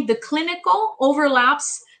 I think the clinical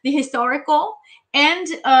overlaps the historical and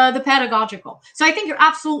the pedagogical. So I think you're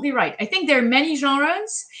absolutely right. I think there are many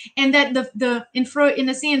genres, and that in Freud, in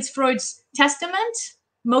a sense, Freud's testament,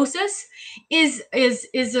 Moses, is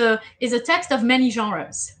a text of many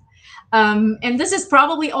genres. And this is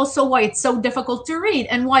probably also why it's so difficult to read,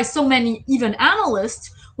 and why so many even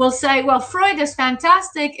analysts will say, well, Freud is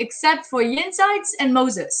fantastic except for Jenseits and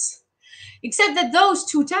Moses. Except that those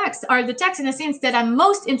two texts are the texts, in a sense, that I'm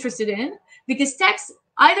most interested in, because texts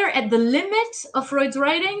either at the limit of Freud's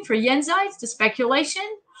writing for Jenseits, the speculation,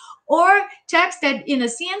 or texts that, in a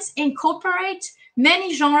sense, incorporate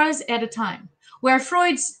many genres at a time, where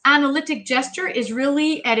Freud's analytic gesture is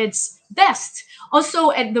really at its best,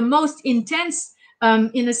 also at the most intense,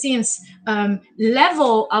 in a sense,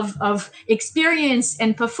 level of experience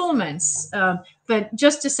and performance. But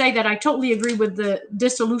just to say that I totally agree with the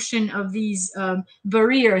dissolution of these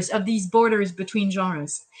barriers, of these borders between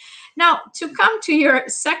genres. Now, to come to your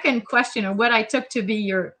second question, or what I took to be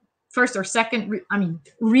your first or second,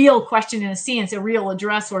 real question, in a sense, a real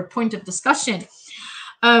address or point of discussion.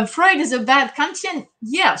 Freud is a bad Kantian?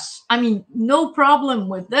 Yes. No problem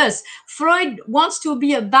with this. Freud wants to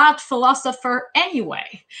be a bad philosopher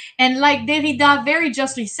anyway. And like Derrida very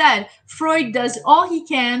justly said, Freud does all he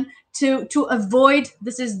can to avoid,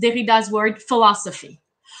 this is Derrida's word, philosophy.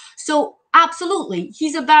 So absolutely,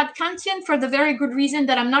 he's a bad Kantian for the very good reason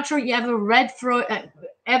that I'm not sure you ever read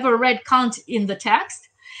Kant in the text.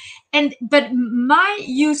 But my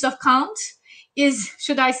use of Kant is,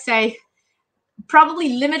 should I say,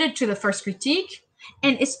 probably limited to the first critique,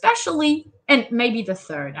 and especially, and maybe the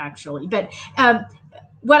third actually. But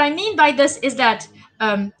what I mean by this is that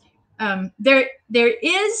there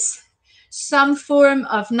is some form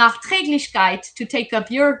of Nachträglichkeit, to take up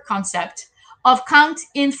your concept, of Kant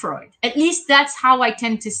in Freud. At least that's how I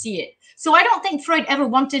tend to see it. So I don't think Freud ever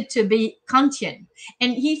wanted to be Kantian.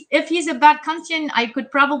 And if he's a bad Kantian, I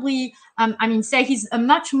could probably, say he's a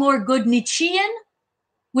much more good Nietzschean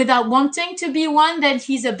without wanting to be one than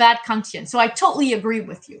he's a bad Kantian. So I totally agree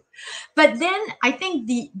with you. But then I think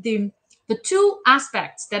the two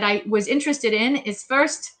aspects that I was interested in is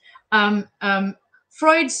first,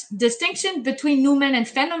 Freud's distinction between noumen and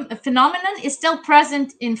phenomenon is still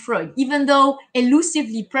present in Freud, even though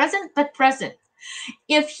elusively present, but present.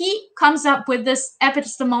 If he comes up with this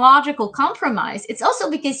epistemological compromise, it's also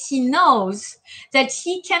because he knows that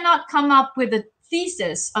he cannot come up with a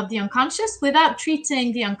thesis of the unconscious without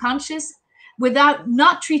treating the unconscious, without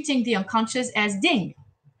not treating the unconscious as Ding.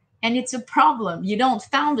 And it's a problem. You don't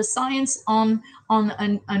found a science on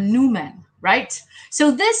a noumen, right? So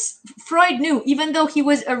this Freud knew, even though he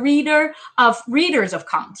was a readers of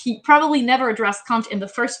Kant. He probably never addressed Kant in the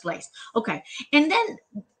first place. Okay, and then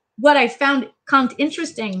what I found Kant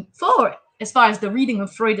interesting for, as far as the reading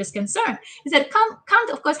of Freud is concerned, is that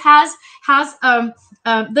Kant of course, has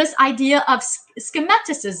this idea of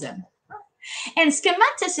schematicism. And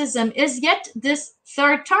schematicism is yet this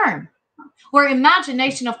third term, where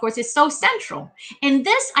imagination, of course, is so central. And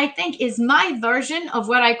this, I think, is my version of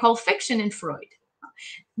what I call fiction in Freud.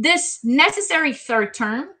 This necessary third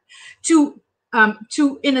term to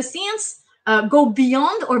in a sense, go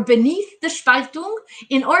beyond or beneath the Spaltung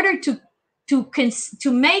in order to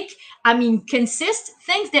make, consist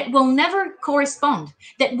things that will never correspond,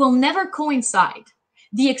 that will never coincide.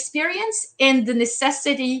 The experience and the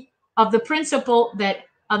necessity of the principle that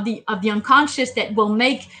of the unconscious that will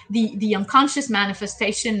make the unconscious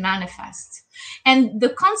manifestation manifest. And the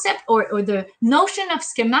concept or the notion of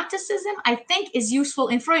schematicism, I think, is useful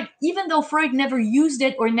in Freud, even though Freud never used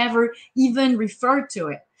it or never even referred to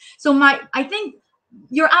it. So I think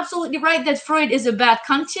you're absolutely right that Freud is a bad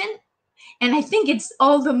Kantian. And I think it's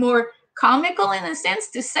all the more comical in a sense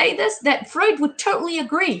to say this, that Freud would totally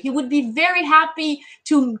agree. He would be very happy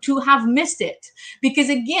to have missed it. Because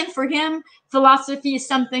again, for him, philosophy is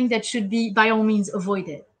something that should be by all means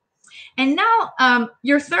avoided. And now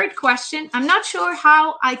your third question, I'm not sure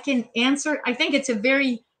how I can answer. I think it's a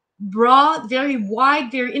very broad, very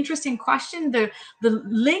wide, very interesting question. The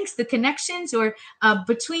links, the connections or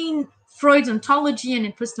between Freud's ontology and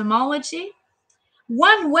epistemology.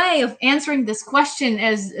 One way of answering this question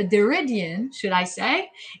as a Derridian, should I say,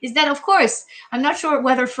 is that, of course, I'm not sure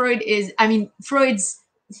whether Freud's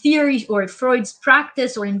theory or Freud's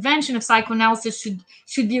practice or invention of psychoanalysis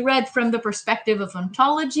should be read from the perspective of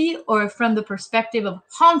ontology or from the perspective of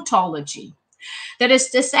hauntology. That is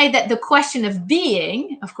to say that the question of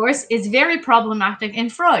being, of course, is very problematic in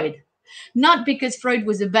Freud. Not because Freud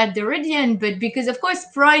was a bad Derridian, but because, of course,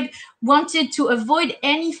 Freud wanted to avoid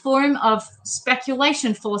any form of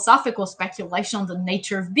speculation, philosophical speculation on the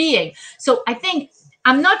nature of being. So I think,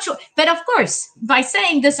 I'm not sure, but of course, by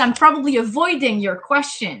saying this, I'm probably avoiding your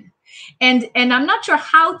question. And I'm not sure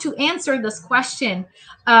how to answer this question.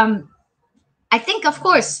 I think, of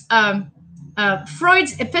course,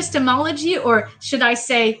 Freud's epistemology, or should I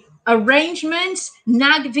say arrangement,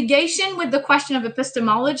 navigation with the question of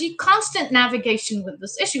epistemology, constant navigation with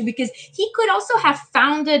this issue, because he could also have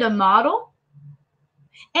founded a model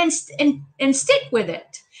and stick with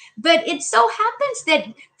it. But it so happens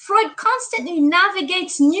that Freud constantly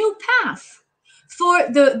navigates new paths for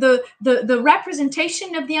the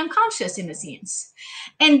representation of the unconscious, in a sense.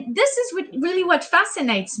 And this is really what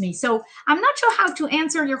fascinates me. So I'm not sure how to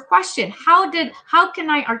answer your question. How can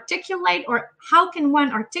I articulate, or how can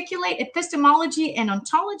one articulate epistemology and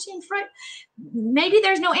ontology in Freud? Maybe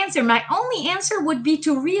there's no answer. My only answer would be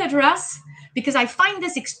to readdress, because I find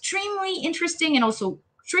this extremely interesting and also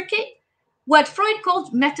tricky, what Freud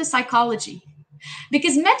called metapsychology.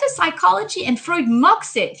 Because metapsychology, and Freud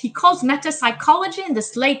mocks it, he calls metapsychology in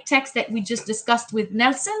this late text that we just discussed with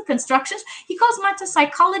Nelson, Constructions, he calls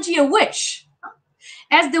metapsychology a witch.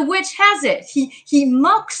 As the witch has it, he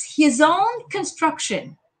mocks his own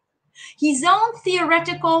construction, his own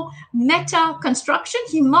theoretical meta-construction,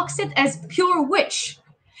 he mocks it as pure witch.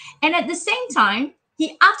 And at the same time,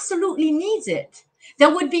 he absolutely needs it. There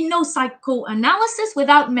would be no psychoanalysis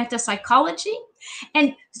without metapsychology.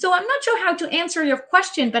 And so I'm not sure how to answer your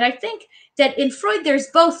question, but I think that in Freud, there's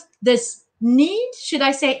both this need, should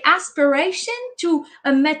I say, aspiration to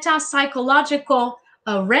a metapsychological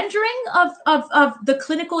rendering of the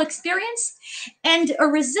clinical experience, and a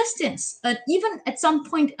resistance, even at some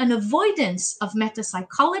point, an avoidance of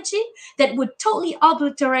metapsychology that would totally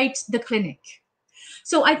obliterate the clinic.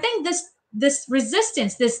 So I think this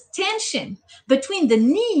resistance, this tension between the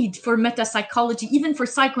need for metapsychology, even for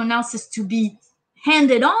psychoanalysis to be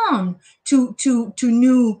handed on to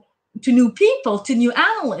new to new people, to new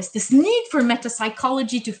analysts, this need for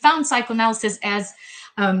metapsychology to found psychoanalysis as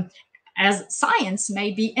science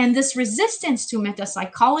maybe, and this resistance to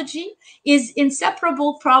metapsychology is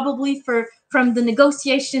inseparable probably from the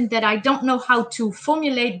negotiation that I don't know how to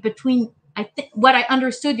formulate between, I think what I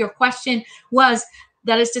understood your question was,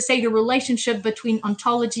 that is to say, the relationship between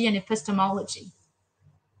ontology and epistemology.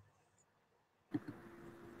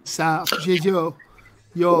 So, I appreciate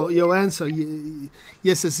your answer.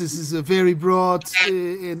 Yes, this is a very broad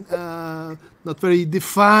and not very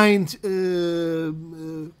defined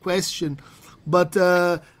question, but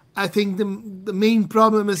I think the main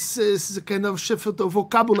problem is a kind of shift of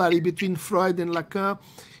vocabulary between Freud and Lacan,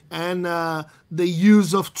 and the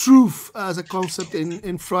use of truth as a concept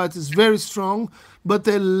in Freud is very strong, but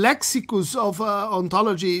the lexicus of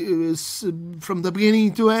ontology is from the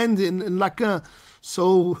beginning to end in Lacan.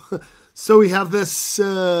 So we have this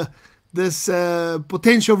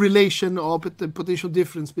potential relation or potential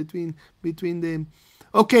difference between them.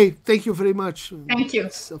 Okay, thank you very much. Thank you.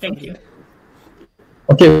 Thank you.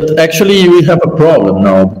 Okay, but actually we have a problem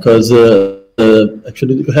now because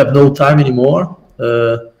actually we have no time anymore.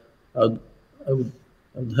 I would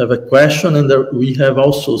have a question, and we have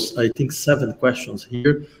also, I think, 7 questions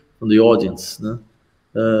here from the audience. No?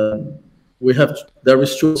 There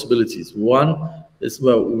is 2 possibilities. One is,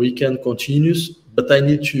 well, we can continue, but I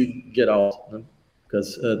need to get out, no?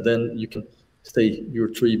 Because then you can stay your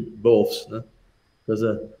 3 both, no? Because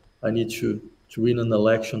I need to win an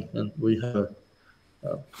election, and we have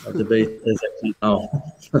a debate exactly now.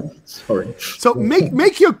 Sorry. So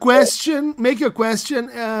make your question, and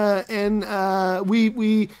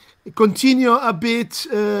we continue a bit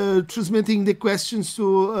transmitting the questions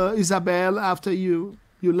to Isabelle after you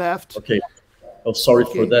left. Okay. Oh, sorry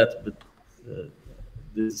for that, but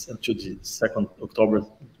this until the 2nd October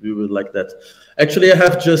we would like that. Actually, I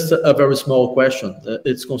have just a very small question.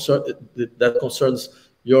 That concerns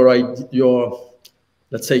your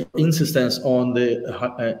let's say insistence on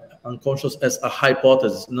the unconscious as a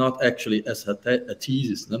hypothesis, not actually as a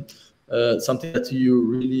thesis. No? Something that you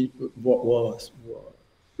really was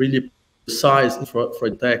really precise for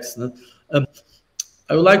the text. No?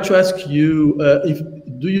 I would like to ask you,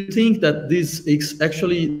 do you think that this is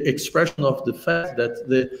actually expression of the fact that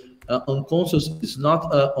the unconscious is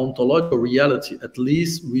not an ontological reality? At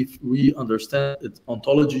least we understand that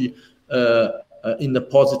ontology in a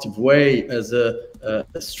positive way as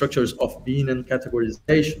structures of being and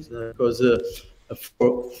categorizations. Because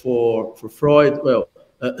for Freud, well,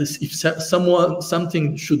 if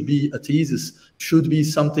something should be a thesis, should be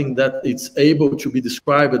something that it's able to be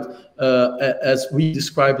described as we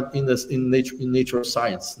describe it in nature of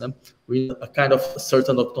science, with a kind of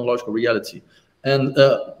certain ontological reality. And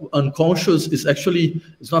unconscious is actually,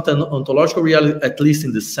 it's not an ontological reality, at least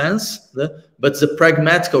in the sense, but it's a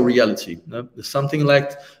pragmatical reality. Something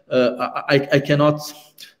like I cannot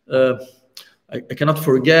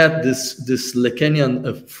forget this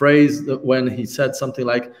Lacanian phrase when he said something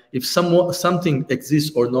like, if something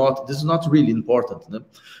exists or not, this is not really important.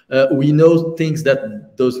 We know things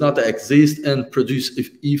that does not exist and produce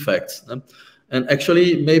effects. And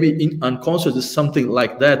actually, maybe in unconscious is something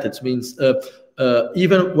like that. It means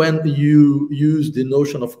even when you use the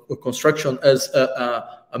notion of construction as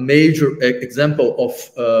a major example of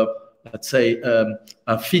let's say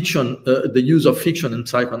a fiction, the use of fiction in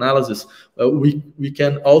psychoanalysis, we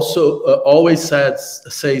can also always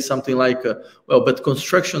say something like, well, but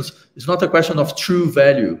constructions is not a question of true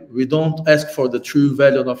value. We don't ask for the true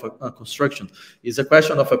value of a construction. It's a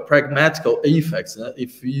question of a pragmatical effects.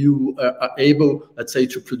 If you are able, let's say,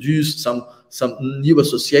 to produce some new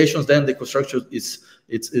associations, then the construction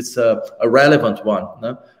it's a relevant one.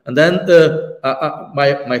 No? And then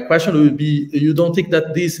my question would be: you don't think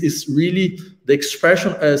that this is really the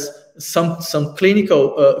expression as some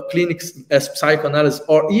clinics as psychoanalysis,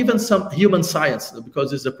 or even some human science,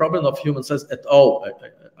 because it's a problem of human science at all.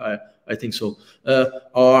 I think so.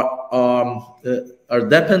 Are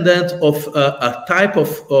dependent of a type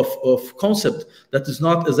of concept that is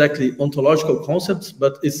not exactly ontological concepts,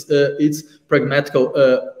 but it's pragmatical,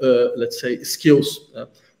 let's say, skills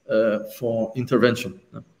for intervention.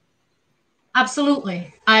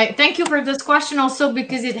 Absolutely. I thank you for this question also,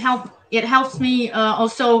 because it helps me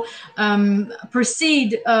also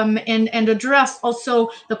proceed and address also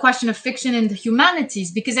the question of fiction and the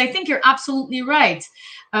humanities, because I think you're absolutely right.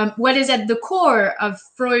 What is at the core of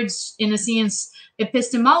Freud's, in a sense,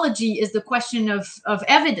 epistemology is the question of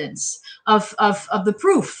evidence, of the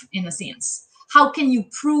proof, in a sense. How can you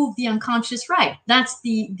prove the unconscious right? That's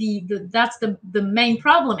the main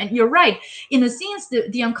problem. And you're right. In a sense,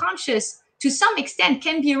 the unconscious to some extent,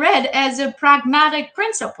 can be read as a pragmatic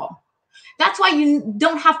principle. That's why you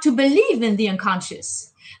don't have to believe in the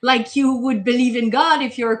unconscious, like you would believe in God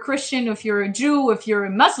if you're a Christian, if you're a Jew, if you're a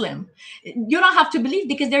Muslim. You don't have to believe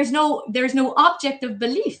because there's no object of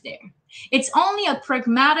belief there. It's only a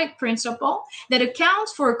pragmatic principle that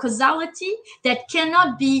accounts for a causality that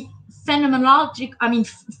cannot be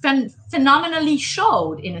phenomenally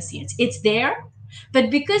showed in a sense. It's there, but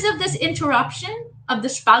because of this interruption of the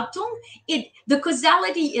Spaltung, the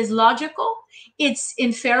causality is logical, it's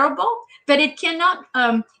inferable, but it cannot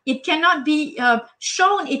be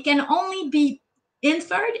shown. It can only be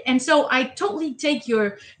inferred. And so I totally take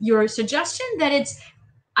your suggestion that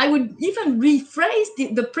I would even rephrase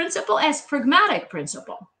the principle as pragmatic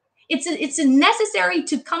principle. It's necessary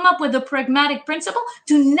to come up with a pragmatic principle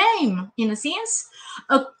to name, in a sense,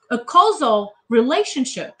 a causal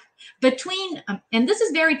relationship between, and this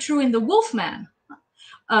is very true in the Wolfman,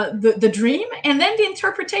 the dream, and then the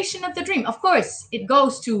interpretation of the dream. Of course, it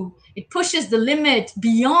pushes the limit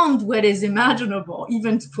beyond what is imaginable,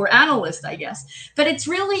 even for analysts, I guess. But it's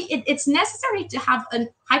really, it's necessary to have a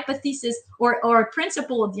hypothesis or a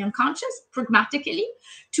principle of the unconscious, pragmatically,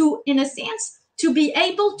 to, in a sense, to be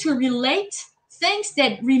able to relate things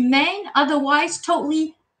that remain otherwise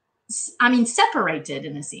totally, separated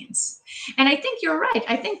in a sense. And I think you're right.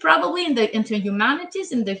 I think probably in the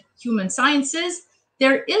humanities, in the human sciences,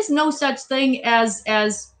 there is no such thing as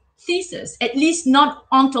thesis, at least not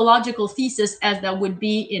ontological thesis as that would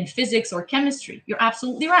be in physics or chemistry. You're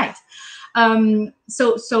absolutely right.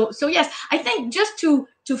 So yes, I think just to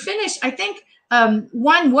finish, I think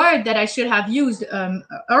one word that I should have used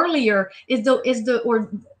earlier is the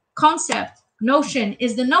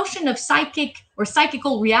notion of psychic or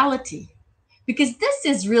psychical reality, because this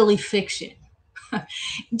is really fiction,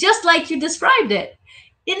 just like you described it.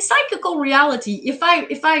 In psychical reality, if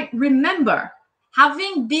I remember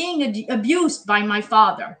being abused by my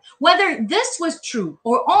father, whether this was true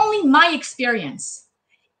or only my experience,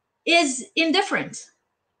 is indifferent.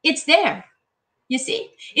 It's there. You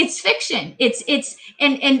see, it's fiction.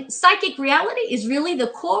 And psychic reality is really the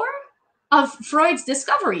core of Freud's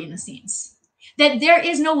discovery, in a sense, that there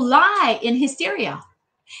is no lie in hysteria.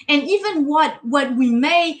 And even what we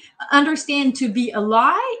may understand to be a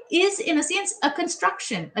lie is, in a sense, a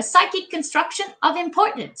construction, a psychic construction of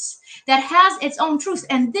importance that has its own truth.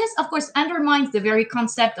 And this, of course, undermines the very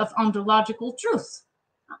concept of ontological truth.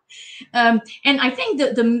 And I think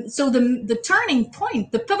the turning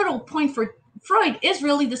point, the pivotal point for Freud is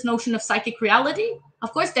really this notion of psychic reality,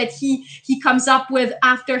 of course, that he comes up with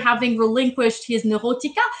after having relinquished his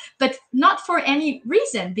neurotica, but not for any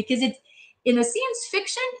reason, because it, in a sense,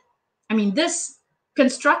 fiction, this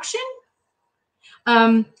construction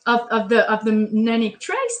of the mnemic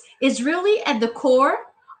trace is really at the core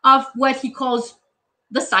of what he calls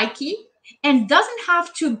the psyche, and doesn't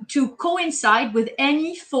have to coincide with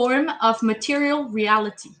any form of material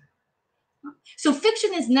reality. So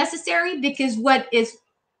fiction is necessary because what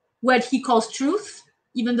he calls truth,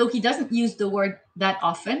 even though he doesn't use the word that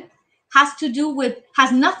often, has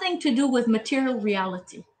nothing to do with material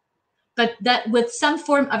reality, but that with some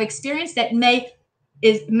form of experience that may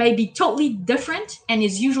be totally different and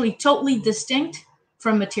is usually totally distinct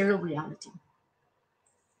from material reality.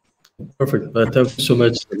 Perfect. Thank you so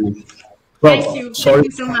much. Well, Thank you. Sorry. Thank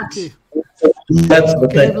you so much. I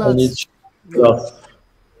need to go.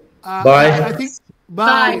 Bye. I think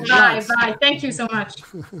bye. Bye. Thank you so much.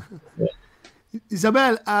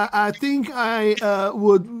 Isabelle, I think I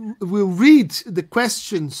will read the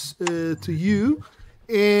questions to you,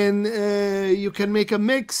 and you can make a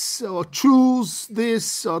mix or choose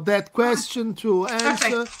this or that question to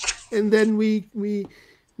answer. Perfect. And then we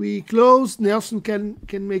close. Nelson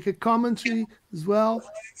can make a commentary as well.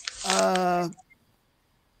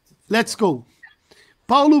 Let's go.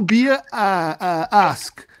 Paulo Bia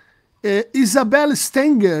asks, Isabelle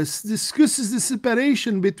Stengers discusses the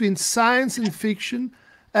separation between science and fiction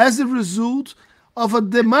as a result of a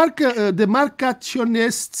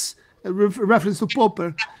demarcationist, reference to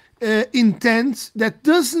Popper, intent that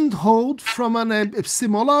doesn't hold from an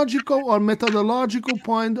epistemological or methodological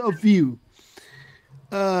point of view.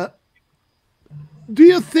 Do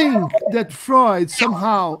you think that Freud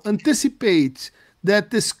somehow anticipates that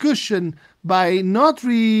discussion by not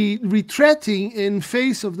retreating in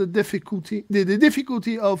face of the difficulty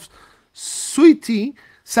of suiting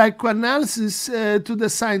psychoanalysis to the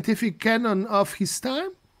scientific canon of his time?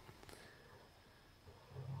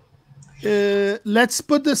 Let's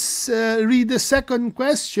put this, read the second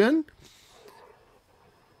question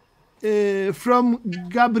from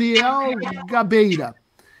Gabriel Gabeira.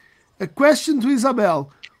 A question to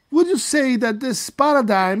Isabelle. would you say that this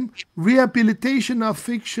paradigm, rehabilitation of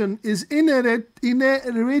fiction, is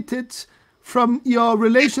inherited from your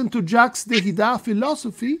relation to Jacques Derrida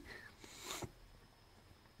philosophy?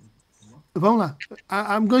 Vamos lá.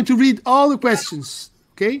 I'm going to read all the questions,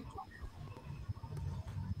 okay?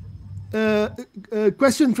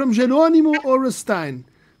 Question from Geronimo Orestein.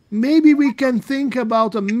 Maybe we can think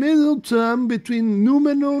about a middle term between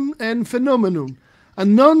noumenon and phenomenon, a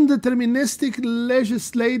non-deterministic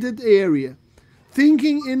legislated area,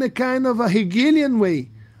 thinking in a kind of a Hegelian way.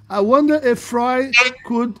 I wonder if Freud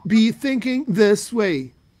could be thinking this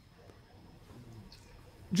way.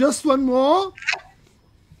 Just one more.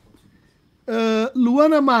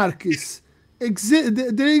 Luana Marques.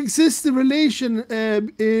 There exists a relation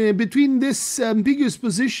between this ambiguous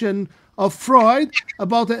position of Freud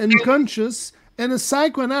about the unconscious and a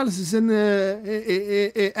psychoanalysis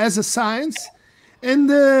as a science, and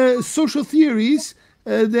the social theories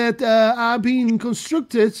that are being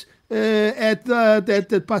constructed at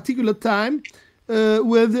that particular time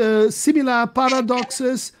with similar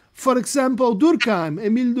paradoxes. For example,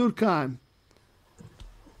 Emile Durkheim.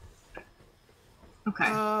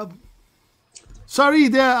 Okay. Sorry,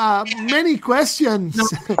 there are many questions. No,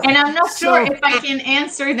 and I'm not sure if I can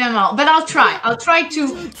answer them all, but I'll try. I'll try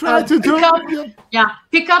to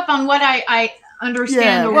pick up on what I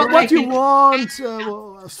understand. Yeah, or what you want,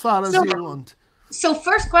 as far as you want. So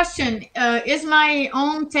first question, is my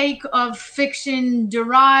own take of fiction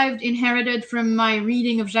derived, inherited from my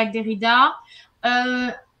reading of Jacques Derrida?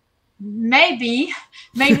 Maybe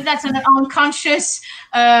that's an unconscious,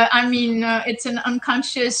 it's an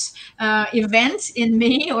unconscious event in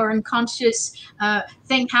me, or unconscious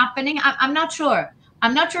thing happening. I'm not sure.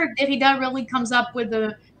 I'm not sure if Derrida really comes up with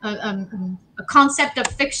a concept of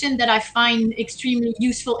fiction that I find extremely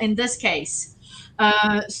useful in this case.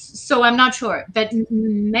 So I'm not sure, but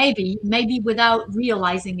maybe without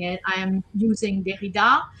realizing it, I am using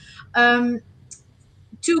Derrida.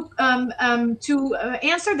 To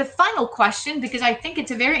answer the final question, because I think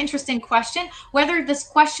it's a very interesting question, whether this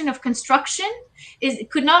question of construction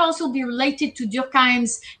could not also be related to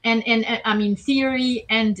Durkheim's theory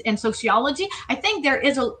and sociology. I think there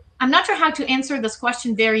is I'm not sure how to answer this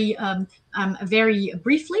question very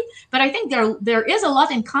briefly, but I think there is a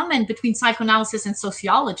lot in common between psychoanalysis and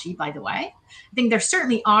sociology, by the way. I think there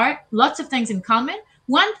certainly are lots of things in common.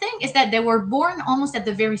 One thing is that they were born almost at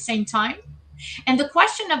the very same time. And the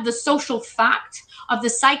question of the social fact, of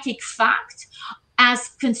the psychic fact as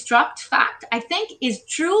construct fact, I think is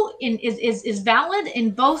true, is valid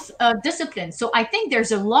in both disciplines. So I think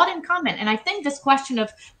there's a lot in common. And I think this question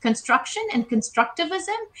of construction and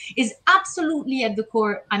constructivism is absolutely at the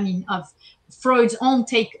core, of Freud's own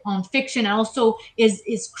take on fiction, and also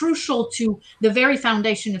is crucial to the very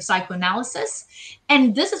foundation of psychoanalysis.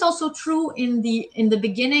 And this is also true in the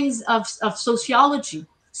beginnings of sociology.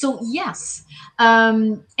 So yes,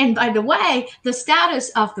 and by the way, the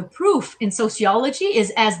status of the proof in sociology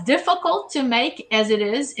is as difficult to make as it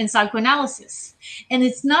is in psychoanalysis. And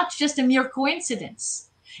it's not just a mere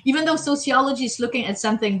coincidence. Even though sociology is looking at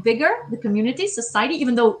something bigger, the community, society,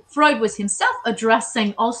 even though Freud was himself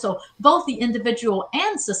addressing also both the individual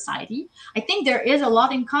and society, I think there is a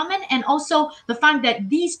lot in common. And also the fact that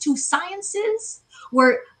these two sciences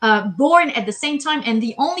were born at the same time, and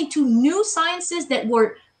the only two new sciences that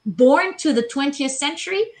were born to the 20th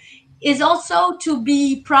century is also to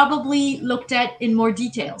be probably looked at in more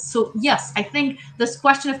detail. So yes, I think this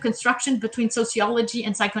question of construction between sociology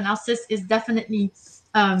and psychoanalysis is definitely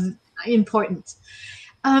important.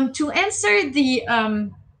 To answer the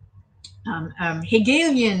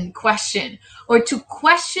Hegelian question, or to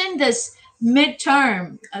question this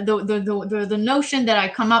midterm, the notion that I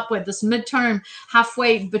come up with, this midterm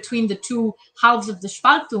halfway between the two halves of the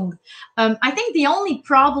Spaltung, I think the only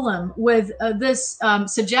problem with this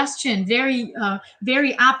suggestion, very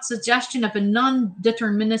apt suggestion of a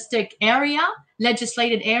non-deterministic area,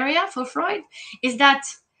 legislated area for Freud, is that,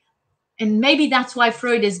 and maybe that's why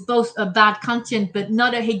Freud is both a bad Kantian but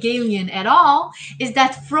not a Hegelian at all, is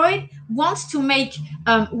that Freud wants to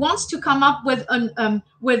come up with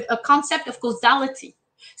a concept of causality.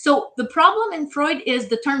 So the problem in Freud is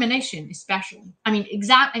determination, especially.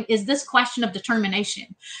 Is this question of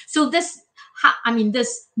determination. So this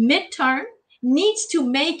midterm needs to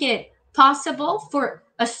make it possible for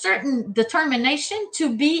a certain determination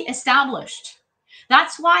to be established.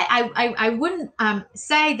 That's why I wouldn't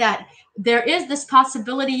say that there is this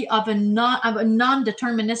possibility of a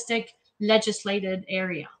non-deterministic legislated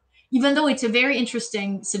area, even though it's a very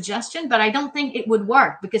interesting suggestion, but I don't think it would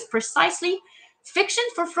work, because precisely fiction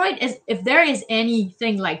for Freud is, if there is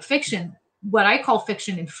anything like fiction, what I call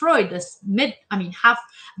fiction in Freud, this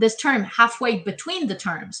this term halfway between the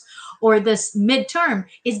terms, or this midterm,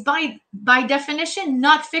 is by definition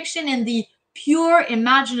not fiction in the pure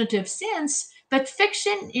imaginative sense, but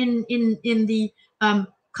fiction in the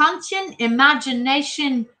Kantian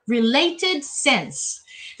imagination related sense.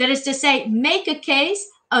 That is to say, make a case,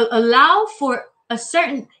 allow for a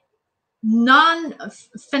certain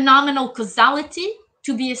non-phenomenal causality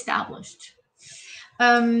to be established.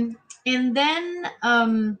 And then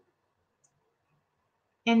I'm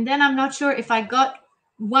not sure if I got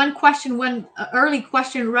one early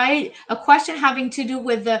question right, a question having to do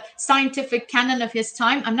with the scientific canon of his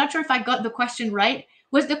time. I'm not sure if I got the question right.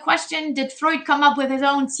 Was the question, did Freud come up with his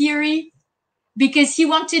own theory because he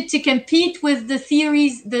wanted to compete with the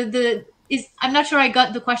theories? I'm not sure I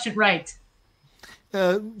got the question right.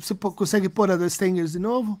 Você consegue pôr a das Stengers de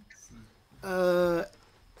novo?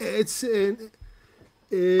 It's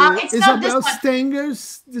Isabelle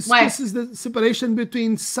Stengers discusses the separation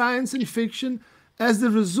between science and fiction as the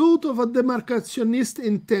result of a demarcationist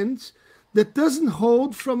intent that doesn't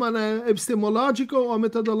hold from an epistemological or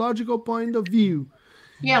methodological point of view.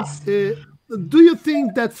 Yes. Do you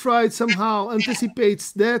think that Freud somehow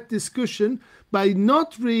anticipates that discussion by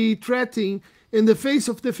not retreating in the face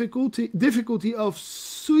of difficulty of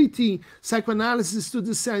suiting psychoanalysis to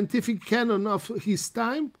the scientific canon of his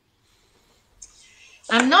time?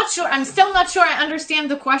 I'm not sure. I'm still not sure I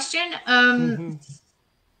understand the question.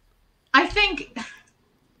 I think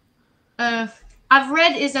I've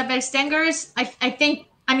read Isabelle Stengers. I think,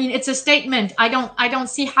 I mean, it's a statement. I don't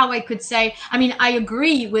see how I could say, I mean, I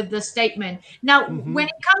agree with the statement. Now, when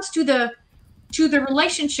it comes to the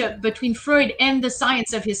relationship between Freud and the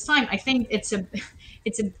science of his time, I think it's a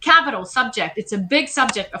capital subject. It's a big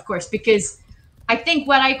subject, of course, because I think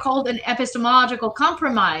what I called an epistemological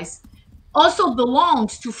compromise also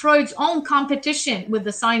belongs to Freud's own competition with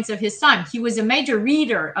the science of his time. He was a major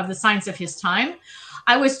reader of the science of his time.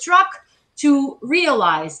 I was struck to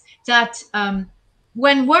realize that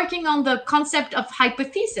when working on the concept of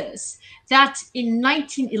hypothesis, that in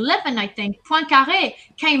 1911, I think, Poincaré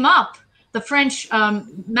came up, the French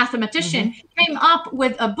mathematician, came up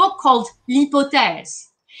with a book called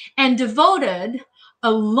L'Hypothèse and devoted a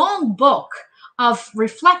long book of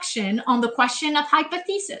reflection on the question of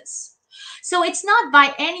hypothesis. So it's not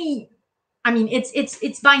by any, I mean,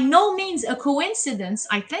 it's by no means a coincidence,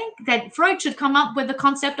 I think, that Freud should come up with the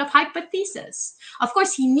concept of hypothesis. Of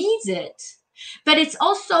course, he needs it, but it's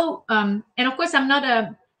also, and of course, I'm not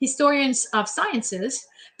a historian of sciences,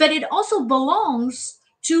 but it also belongs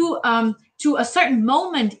to a certain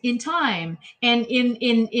moment in time, and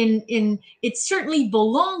it certainly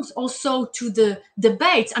belongs also to the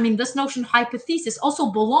debates. I mean, this notion of hypothesis also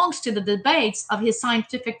belongs to the debates of his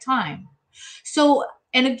scientific time. So,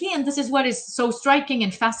 and again, this is what is so striking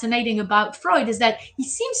and fascinating about Freud, is that he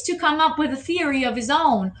seems to come up with a theory of his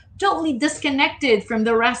own, totally disconnected from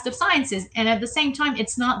the rest of sciences. And at the same time,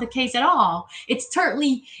 it's not the case at all. It's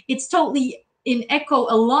totally in a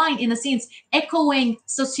line, in a sense, echoing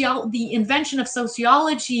the invention of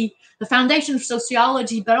sociology, the foundation of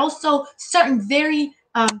sociology, but also certain very,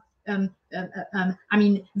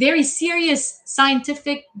 very serious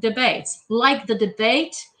scientific debates, like the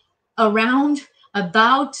debate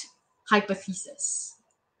about hypothesis.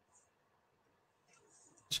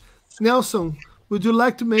 Nelson, would you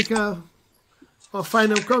like to make a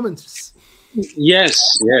final comments? Yes.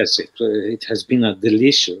 It has been a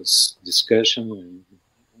delicious discussion, and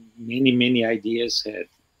many ideas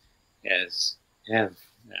have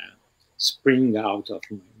spring out of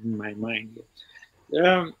my mind.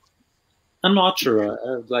 An author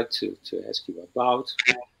I would like to ask you about.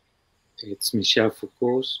 It's Michel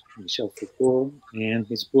Foucault, and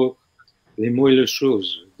his book Les mots et les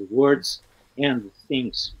choses, the words and the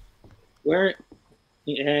things, where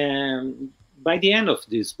by the end of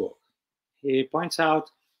this book, he points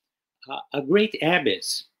out a great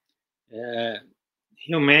abyss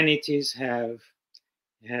humanities have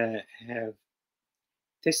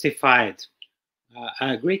testified,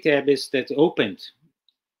 a great abyss that opened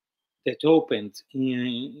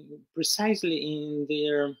precisely in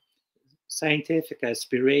their scientific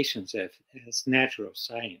aspirations as natural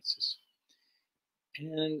sciences.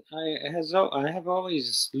 And I have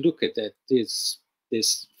always looked at this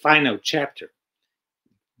final chapter,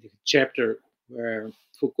 the chapter where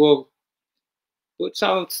Foucault puts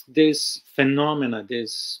out this phenomena,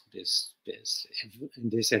 this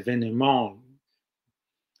événement,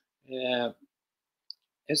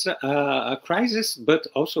 as a crisis, but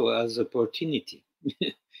also as opportunity.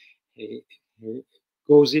 He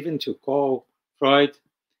goes even to call Freud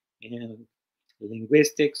and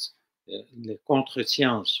linguistics le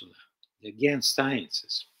contre-sciences, against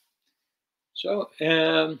sciences. So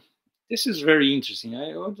this is very interesting.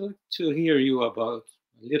 I would like to hear you about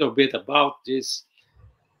a little bit about this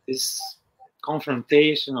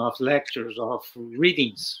confrontation of lectures, of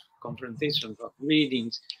readings, confrontation of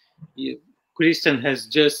readings. Christian has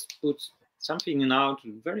just put something out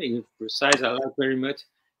very precise. I like very much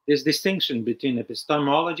this distinction between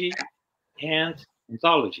epistemology and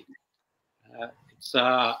ontology. It's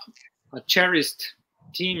a cherished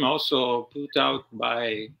theme also put out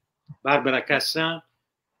by Barbara Cassin.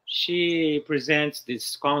 She presents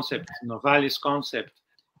this concept, Novalis concept,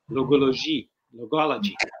 logology.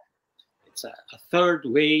 It's a third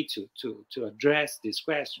way to address this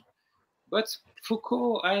question. But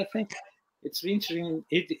Foucault, I think it's interesting.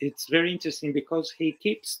 It's very interesting because he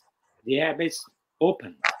keeps the abyss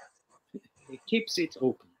open. He keeps it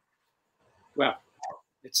open. Well,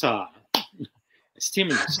 it's a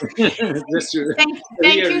stimulus. Thank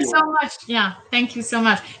you so much. Yeah, thank you so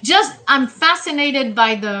much. I'm fascinated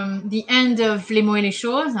by the end of Les mots et les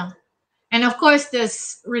choses, and of course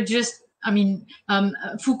this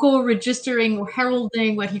Foucault registering or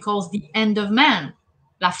heralding what he calls the end of man,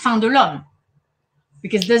 la fin de l'homme,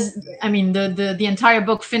 because the entire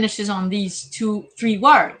book finishes on these 3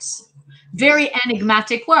 words. Very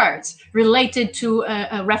enigmatic words related to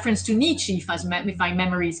a reference to Nietzsche, if my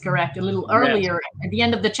memory is correct, a little earlier at the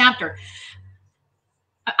end of the chapter.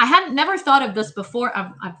 I had never thought of this before.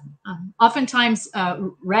 I've oftentimes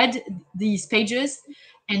read these pages,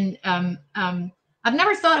 and I've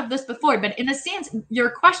never thought of this before. But in a sense,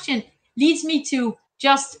 your question leads me to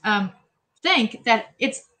just think that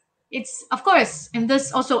it's of course, and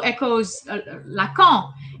this also echoes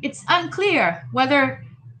Lacan. It's unclear whether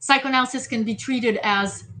psychoanalysis can be treated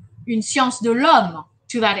as une science de l'homme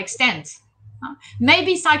to that extent.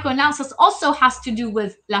 Maybe psychoanalysis also has to do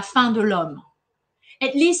with la fin de l'homme,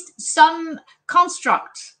 at least some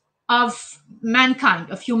construct of mankind,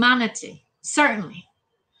 of humanity, certainly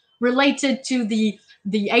related to the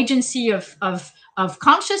agency of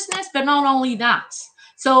consciousness, but not only that.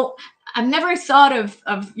 So I've never thought of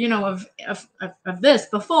this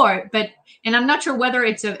before, and I'm not sure whether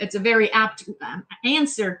it's a very apt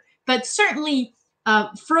answer, but certainly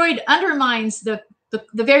Freud undermines the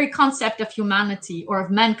very concept of humanity or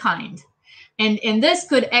of mankind, and this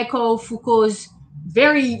could echo Foucault's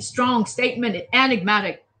very strong statement,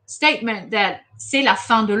 enigmatic statement, that c'est la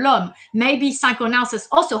fin de l'homme. Maybe psychoanalysis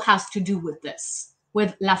also has to do with this,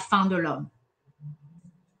 with la fin de l'homme.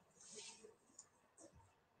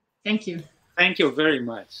 Thank you. Thank you very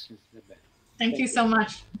much. Thank you so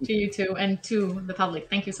much to you too, and to the public.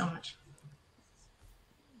 Thank you so much.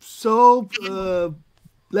 So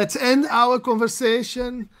let's end our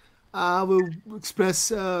conversation. I will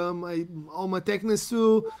express all my thanks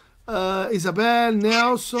to Isabelle,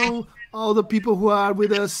 Nelson, all the people who are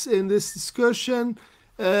with us in this discussion.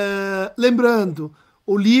 Lembrando,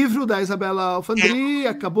 o livro da Isabelle Alfandary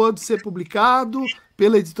acabou de ser publicado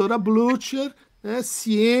pela editora Blucher, né?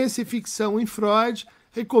 Ciência e Ficção em Freud.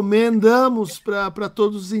 Recomendamos para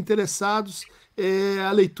todos os interessados.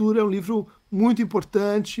 A leitura é um livro muito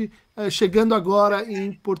importante, chegando agora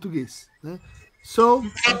em português, né? So,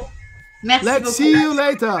 let's see you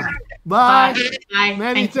later. Bye. Bye.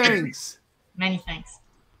 Many thanks. Many thanks.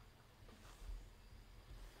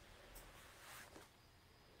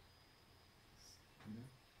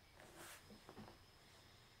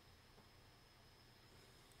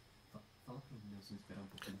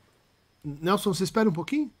 Nelson, você espera um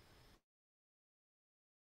pouquinho?